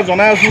বাৰে বাৰে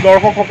জনাই আছোঁ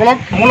দৰ্শকসকলক।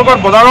 মোৰ লগত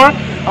বজাৰৰ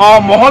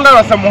মহলদাৰ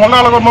আছে,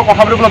 মহলদাৰৰ লগত মই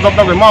কথা পাতিবলৈ যত্ন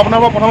কৰিম। মই আপোনাৰ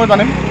পৰা প্ৰথমে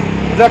জানিম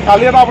যে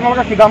কালি এটা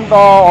আপোনালোকে সিদ্ধান্ত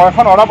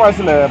এখন অৰ্ডাৰ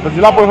পাইছিলে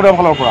জিলা পৰিষদৰ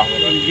ফালৰ পৰা।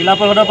 জিলা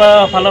পৰিষদৰ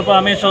ফালৰ পৰা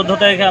আমি 14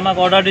 তাৰিখে আমাক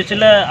অৰ্ডাৰ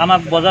দিছিলে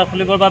আমাক বজাৰ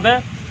খুলিবৰ বাবে।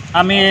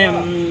 আমি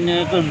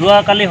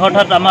যোৱাকালি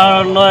হঠাৎ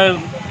আমালৈ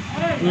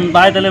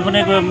বাই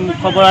টেলিফোনিক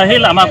খবৰ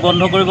আহিল আমাক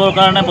বন্ধ কৰিবৰ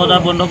কাৰণে, বজাৰ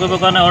বন্ধ কৰিবৰ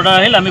কাৰণে অৰ্ডাৰ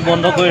আহিল। আমি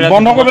বন্ধ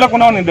কৰিবলৈ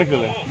কোনেও নিৰ্দেশ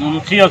দিলে?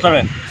 চিঅ'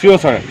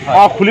 ছাৰে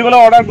খুলিবলৈ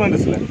অৰ্ডাৰ কোনে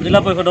দিছিলে? জিলা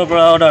পৰিষদৰ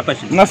পৰা অৰ্ডাৰ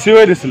পাইছিলোঁ। না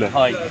চিঅ'ই দিছিলে?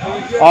 হয়।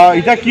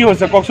 এতিয়া কি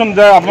হৈছে কওকচোন,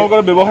 যে আপোনালোকৰ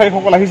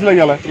ব্যৱসায়ীসকল আহিছিলে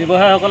ইয়ালৈ?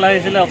 ব্যৱসায়ীসকল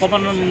আহিছিলে,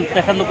 অকণমান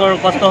তেখেতলোকৰ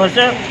কষ্ট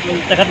হৈছে।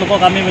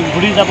 তেখেতলোকক আমি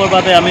ঘূৰি যাবৰ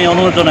বাবে আমি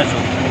অনুৰোধ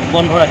জনাইছোঁ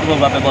বন্ধ ৰাখিবৰ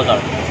বাবে বজাৰ।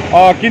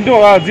 কিন্তু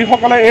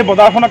যিসকলে এই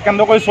বজাৰখনক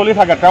কেন্দ্ৰ কৰি চলি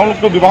থাকে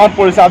তেওঁলোকতো বিবাহত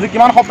পৰিছে। আজি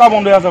কিমান সপ্তাহ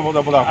বন্ধ হৈ আছে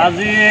বজাৰ?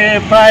 আজি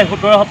প্ৰায়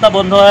 17 সপ্তাহ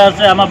বন্ধ হৈ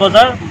আছে আমাৰ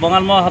বজাৰ,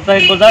 বঙালমৰা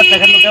সাপ্তাহিক বজাৰ।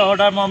 তেখেতলোকে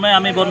অৰ্ডাৰ মৰ্মে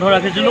আমি বন্ধ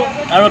ৰাখিছিলোঁ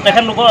আৰু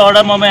তেখেতলোকৰ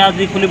অৰ্ডাৰ মৰ্মে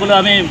আজি খুলিবলৈ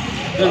আমি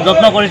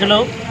যত্ন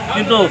কৰিছিলোঁ,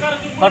 কিন্তু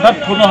হঠাৎ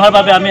ফোন অহাৰ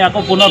বাবে আমি আকৌ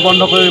পুনৰ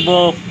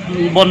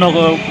বন্ধ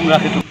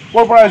ৰাখিছোঁ।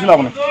 ক'ৰ পৰা আহিছিলে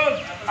আপুনি?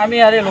 আমি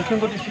ইয়াৰে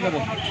লখিমপুৰ ডিষ্ট্ৰিক্টৰ।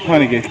 হয়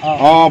নেকি?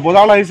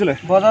 বজাৰলৈ আহিছিলে?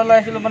 বজাৰলৈ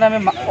আহিছিলোঁ মানে আমি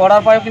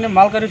অৰ্ডাৰ পাই কিনে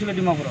মাল কৰিছিলোঁ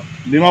ডিমাপুৰত।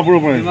 ডিমাপুৰৰ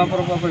পৰা?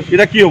 ডিমাপুৰৰ পৰা কৰিছোঁ।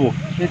 এতিয়া কি হ'ব?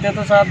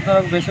 এতিয়াতো চাৰ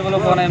ধৰক বেচিবলৈ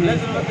পোৱা নাই আমি।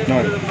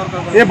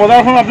 এই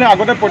বজাৰখন আপুনি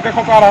আগতে প্ৰত্যেক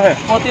সপ্তাহত আহে?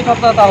 প্ৰতি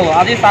সপ্তাহত আহোঁ।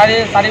 আজি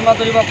 4 মাহ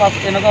ধৰি বা 5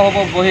 এনেকুৱা হ'ব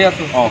বহি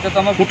আছোঁ। এতিয়াতো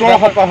আমাৰ 17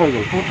 সপ্তাহ হৈ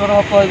গ'ল। 17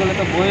 সপ্তাহ হৈ গ'ল।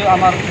 এতিয়া বহি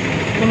আমাৰ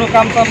কোনো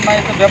কাম চাম নাই,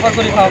 বেপাৰ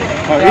কৰি খাওঁ।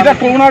 এতিয়া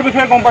কৰোনাৰ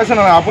বিষয়ে গম পাইছে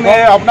নে নাই আপুনি?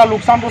 আপোনাৰ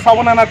লোকচানটো চাব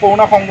নে নাই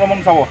কৰোনা সংক্ৰমণ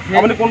চাব?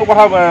 আপুনি কোনটো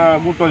কথা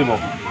গুৰুত্ব দিব?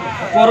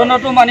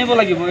 কৰোনাটো মানিব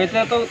লাগিব।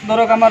 এতিয়াতো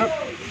ধৰক আমাৰ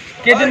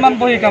কেইদিনমান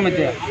বহি কাম,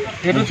 এতিয়া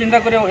সেইটো চিন্তা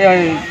কৰি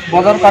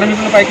বজাৰ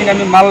পাৰ্মিশ্যন পাই কিনে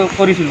আমি মাল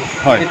কৰিছিলোঁ।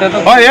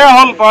 এয়া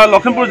হ'ল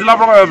লখিমপুৰ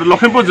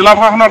জিলা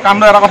প্ৰশাসনৰ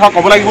কাণ্ড। এটা কথা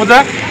ক'ব লাগিব যে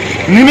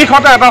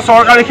নিমিষতে এটা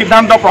চৰকাৰী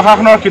সিদ্ধান্ত,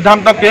 প্ৰশাসনৰ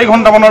সিদ্ধান্ত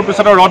কেইঘণ্টামানৰ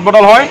পিছতে ৰদ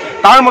বদল হয়।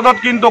 তাৰ মাজত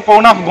কিন্তু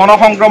কৰোনা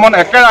গণসংক্ৰমণ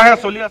একেৰাহে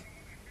চলি আছে।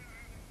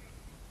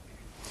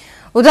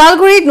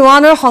 ওদালগুৰিত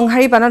নোৱানৰ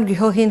সংহাৰী বানত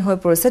গৃহহীন হৈ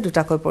পৰিছে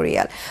দুটাকৈ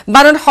পৰিয়াল।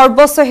 বানত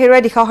সৰ্বস্ব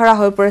হেৰুৱাই দিশহাৰা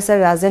হৈ পৰিছে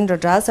ৰাজেন্দ্ৰ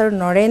দাস আৰু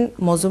নৰেন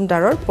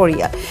মজুমদাৰৰ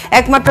পৰিয়াল।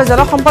 একমাত্ৰ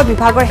জলসম্পদ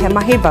বিভাগৰ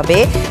হেমাহিৰ বাবে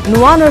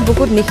নোৱানৰ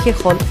বুকুত নিঃশেষ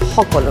হ'ল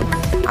সকলো।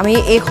 আমি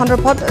এই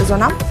সন্দৰ্ভত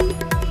জনাম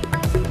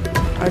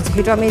আৰু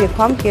যিহেতু আমি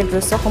দেখুৱাম সেই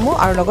দৃশ্যসমূহ,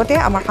 আৰু লগতে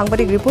আমাৰ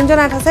সাংবাদিক ৰিপুঞ্জয়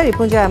নাথ আছে,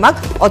 ৰিপুঞ্জয়ে আমাক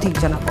অধিক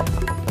জনাব।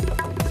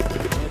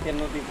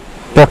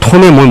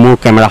 প্ৰথমে মই মোৰ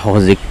কেমেৰা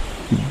সহযোগী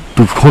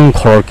দুখন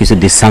ঘৰৰ কিছু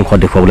দৃশ্যাংশ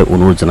দেখুৱাবলৈ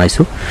অনুৰোধ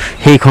জনাইছোঁ।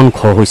 সেইখন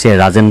ঘৰ হৈছে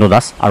ৰাজেন্দ্ৰ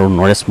দাস আৰু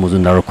নৰেশ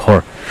মজুমদাৰৰ ঘৰ।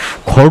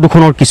 ঘৰ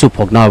দুখনৰ কিছু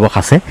ভগ্নাৱশেষ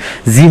আছে,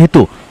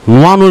 যিহেতু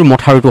নোৱা নৈৰ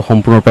মথাউৰিটো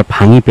সম্পূৰ্ণৰূপে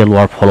ভাঙি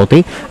পেলোৱাৰ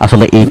ফলতেই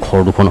আচলতে এই ঘৰ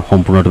দুখন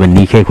সম্পূৰ্ণৰূপে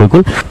নিঃশেষ হৈ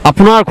গ'ল।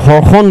 আপোনাৰ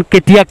ঘৰখন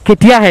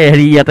কেতিয়াহে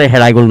ইয়াতে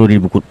হেৰাই গ'ল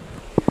নদীৰ বুকুত?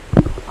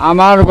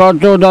 আমাৰ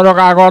ঘৰটো ধৰক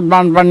আগত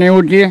বানপানী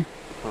উঠি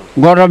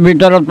ঘৰৰ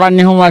ভিতৰত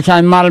পানী সোমাইছে,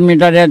 আমি মাল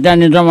মিটাৰ এতিয়া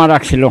জমা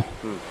ৰাখিছিলোঁ।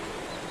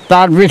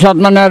 তাৰপিছত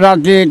মানে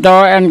ৰাতি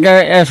এনেকৈ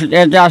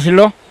এতিয়া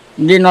আছিলোঁ,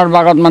 দিনৰ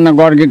ভাগত মানে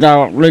ঘৰকেইটা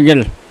লৈ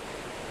গ'ল।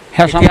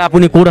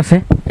 আপুনি ক'ত আছে?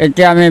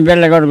 এতিয়া আমি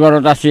বেলেগৰ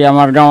ঘৰত আছোঁ,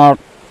 আমাৰ গাঁৱত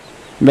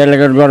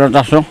বেলেগৰ ঘৰত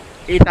আছোঁ।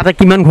 এই তাতে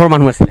কিমান ঘৰ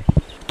মানুহ আছিলে?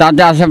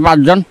 তাতে আছে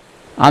 5জন,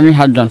 আমি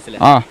 7জন।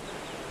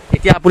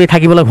 এতিয়া আপুনি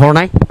থাকিবলৈ ঘৰ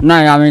নাই?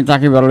 নাই, আমি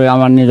থাকিবলৈ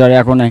আমাৰ নিজৰ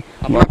একো নাই।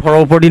 আপোনাৰ ঘৰৰ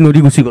ওপৰেদি নদী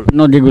গুচি গ'ল?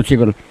 নদী গুচি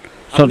গ'ল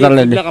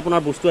চোতালেদি।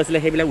 আপোনাৰ বস্তু আছিলে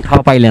সেইবিলাক উঠাব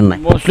পাৰিলে নাই?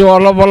 বস্তু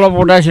অলপ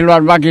উঠাইছিলোঁ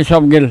আৰু বাকী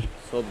চব গ'ল।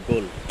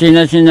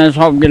 টিনে চিনে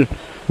চব গ'ল।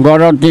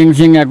 ঘৰত টিং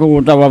চিং একো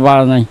উঠাব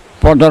পৰা নাই।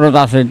 পথাৰত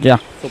আছে এতিয়া,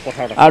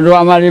 আৰু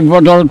আমাৰ এই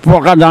পথাৰত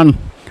পকা ধান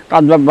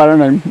কাটব পৰা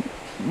নাই,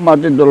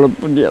 মাটিৰ তলত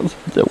পুতি আছে।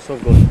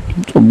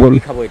 চব গ'ল।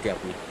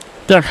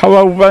 এতিয়া খাব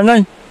উপায়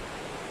নাই,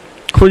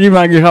 খুজি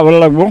মাগি খাব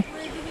লাগিব।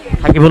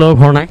 থাকিবলৈ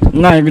ঘৰ নাই?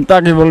 নাই,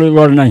 থাকিবলৈ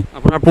ঘৰ নাই।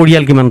 আপোনাৰ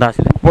পৰিয়াল কিমানটা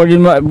আছিলে?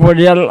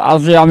 পৰিয়াল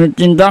আছে আমি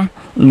 3টা,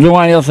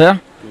 জোঁৱাই আছে,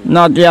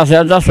 নাতি আছে,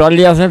 এটা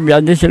ছোৱালী আছে, বিয়া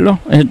দিছিলোঁ,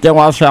 এতিয়াও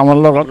আছে আমাৰ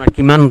লগত।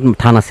 কিমান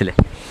ধান আছিলে?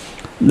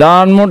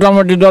 ধান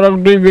মোটামুটি ধৰক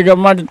 2 বিঘা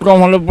মাটিত কম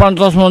হ'লে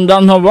 50 মান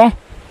ধান হ'ব।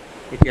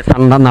 এতিয়া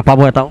ধান নাপাব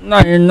এটাও?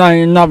 নাই,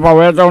 নাপাব,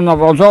 এটাও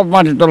নাপাব। চব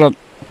মাটিৰ তলত,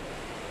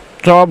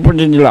 চব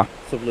পুতি দিলা,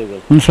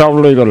 চব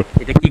লৈ গ'ল।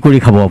 এতিয়া কি কৰি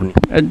খাব আপুনি?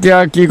 এতিয়া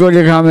কি কৰি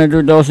খাম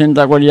এইটোও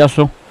চিন্তা কৰি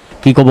আছোঁ।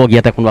 কি ক'ব,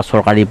 ইয়াতে কোনোবা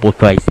চৰকাৰী পক্ষ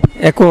আহিছে?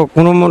 একো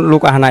কোনো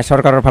লোক অহা নাই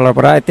চৰকাৰৰ ফালৰ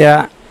পৰা। এতিয়া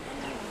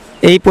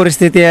এই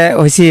পৰিস্থিতি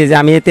হৈছে যে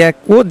আমি এতিয়া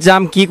ক'ত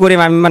যাম, কি কৰিম,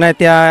 আমি মানে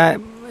এতিয়া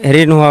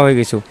হেৰি নোহোৱা হৈ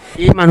গৈছোঁ।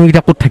 এই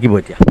মানুহকেইটা ক'ত থাকিব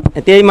এতিয়া?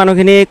 এতিয়া এই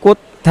মানুহখিনি ক'ত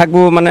থাকিব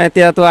মানে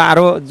এতিয়াতো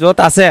আৰু য'ত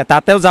আছে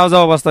তাতেও যাওঁ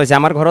অৱস্থা হৈছে।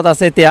 আমাৰ ঘৰত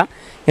আছে এতিয়া,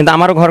 কিন্তু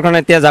আমাৰ ঘৰখন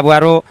এতিয়া যাব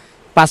আৰু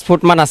 5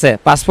 ফুটমান আছে।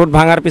 5 ফুট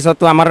ভাঙাৰ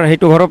পিছততো আমাৰ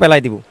সেইটো ঘৰো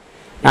পেলাই দিব।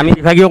 আমি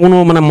বিভাগীয় কোনো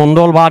মানে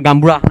মণ্ডল বা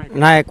গাঁওবুঢ়া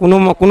নাই,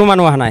 কোনো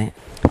মানুহ অহা নাই।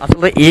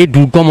 আসলে এই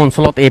দুৰ্গম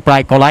অঞ্চলত এই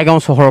প্ৰায় কলাইগাঁও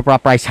চহৰৰ পৰা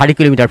প্ৰায় 4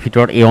 কিলোমিটাৰ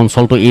ভিতৰত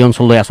এই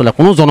অঞ্চললৈ আসলে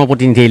কোনো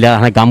জনপ্ৰতিনিধি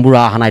আহা নাই,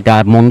 গামবুঢ়া আহা নাই,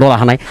 মণ্ডল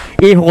আহা নাই।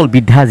 এইসকল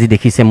বৃদ্ধা যি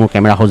দেখিছে মোৰ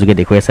কেমেৰা সহযোগে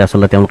দেখুৱাই আছে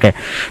আসলে তেওঁলোকে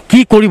কি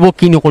কৰিব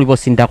কি নকৰিব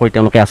চিন্তা কৰি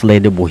তেওঁলোকে আসলে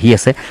এই বহি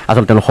আছে।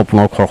 আসলে তেওঁলোকৰ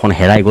সপোনৰ ঘৰখন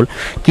হেৰাই গ'ল।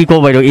 কি ক'ব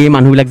বাইদেউ এই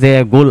মানুহবিলাক যে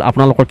গ'ল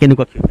আপোনালোকৰ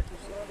কেনেকুৱা?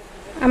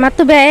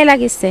 আমাৰতো বেয়াই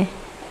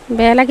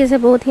লাগিছে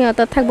বহুত।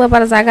 সিহঁতৰ থাকিব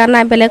পৰা জাগা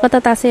নাই, বেলেগত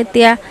আছে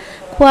এতিয়া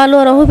খোৱা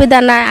লোৱাৰ অসুবিধা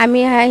নাই। আমি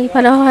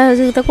সেইফালে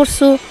সহযোগিতা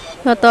কৰিছোঁ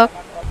সিহঁতক।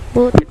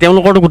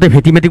 তেওঁলোকৰ গোটেই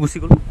ভেটি মেটি গুচি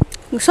গ'ল,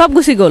 সব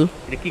গুচি গ'ল।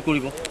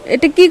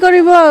 এতিয়া কি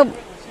কৰিব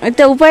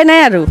এতিয়া উপায় নাই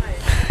আৰু।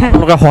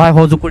 আপোনালোকে সহায়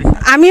সহযোগ কৰিছে?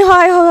 আমি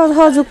সহায়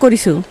সহযোগ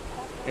কৰিছোঁ।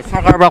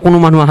 চৰকাৰৰ পৰা কোনো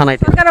মানুহ অহা নাই?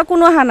 চৰকাৰৰ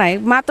কোনো অহা নাই,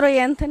 মাত্ৰ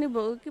এন্থনী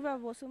কিবা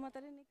বস্তু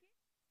মাতাৰি।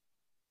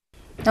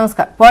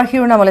 নমস্কাৰ, পুৱাৰ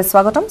শিৰোনামলৈ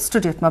স্বাগতম।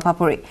 ষ্টুডিঅ'ত মই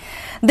পাপৰি।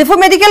 ডিফু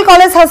মেডিকেল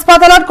কলেজ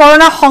হাস্পাতালত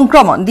কৰোনা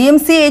সংক্ৰমণ।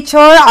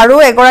 DMCHৰ আৰু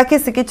এগৰাকী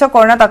চিকিৎসক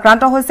কৰোনাত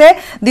আক্ৰান্ত হৈছে।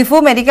 ডিফু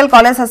মেডিকেল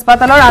কলেজ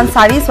হাস্পাতালৰ আন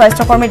 4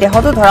 স্বাস্থ্যকৰ্মীৰ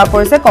দেহতো ধৰা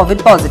পৰিছে কোভিড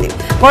পজিটিভ।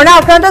 কৰোনা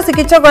আক্ৰান্ত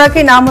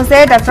চিকিৎসকগৰাকীৰ নাম হৈছে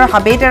ডাক্তৰ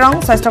হাবে টেৰং।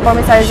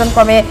 স্বাস্থ্যকৰ্মী 4জন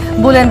ক্ৰমে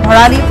বুলেন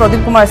ভৰালী,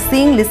 প্ৰদীপ কুমাৰ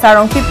সিং, লিচা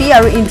ৰংপিপি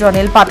আৰু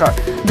ইন্দ্ৰনীল পাটৰ।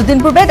 দুদিন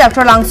পূৰ্বে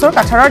ডাক্তৰ লাংচুৰ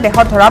কাঠাৰৰ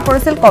দেহত ধৰা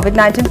পৰিছিল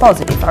কোভিড-19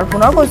 পজিটিভ। আৰু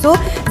পুনৰ কৈছো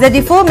যে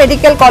ডিফু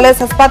মেডিকেল কলেজ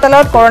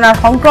হাস্পাতালত কৰোনাৰ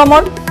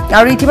সংক্ৰমণ।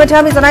 আৰু ইতিমধ্যে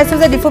আমি জনাইছো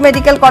যে ডিফু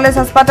মেডিকেল কলেজ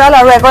হাস্পাতাল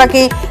আৰু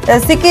এগৰাকী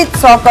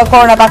চিকিৎসক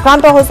কৰোনাত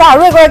আক্ৰান্ত হৈছে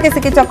আৰু এগৰাকী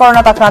চিকিৎসক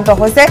কৰোনাত আক্ৰান্ত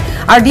হৈছে।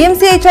 আৰু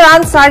DMCHৰ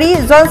আন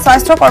 4জন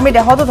স্বাস্থ্যকৰ্মী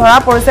দেহতো ধৰা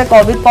পৰিছে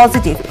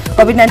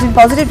কোভিড-19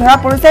 পজিটিভ ধৰা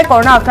পৰিছে।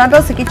 কৰোনা আক্ৰান্ত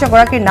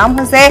চিকিৎসকগৰাকীৰ নাম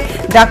হৈছে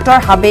ডাক্তৰ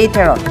হাবে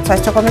টেৰং।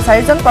 স্বাস্থ্যকৰ্মী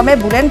 4জন ক্ৰমে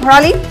বুলেন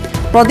ভৰালী,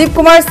 প্ৰদীপ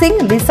কুমাৰ সিং,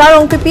 লিচা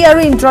ৰংপিপি আৰু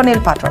ইন্দ্ৰনীল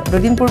পাটৰ।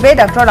 দুদিন পূৰ্বে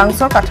ডাক্তৰ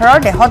লাংচৰ কাঠাৰৰ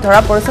দেহত ধৰা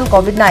পৰিছিল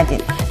কোভিড-19।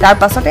 তাৰ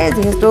পাছতে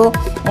যিহেতু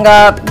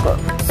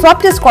SWAB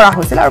টেষ্ট কৰা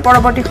হৈছিল আৰু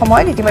পৰৱৰ্তী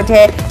সময়ত ইতিমধ্যে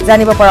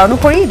জানিব পৰা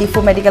অনুসৰি ডিফু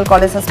মেডিকেল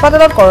কলেজ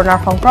হাস্পাতালত কৰোনাৰ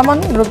সংক্ৰমণ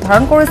ৰূপ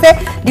ধাৰণ কৰিছে।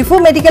 ডিফু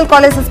মেডিকেল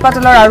কলেজ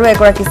হাস্পাতালৰ আৰু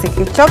এগৰাকী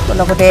চিকিৎসক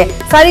লগতে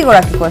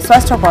 4গৰাকীকৈ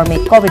স্বাস্থ্যকৰ্মী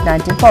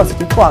কোভিড-19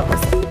 পজিটিভ পোৱা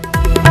গৈছে।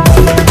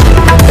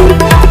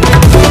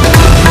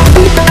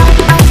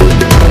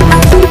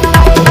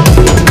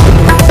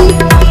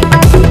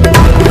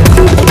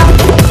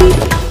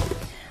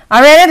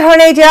 আৰু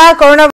এনেধৰণে এতিয়া কৰোনা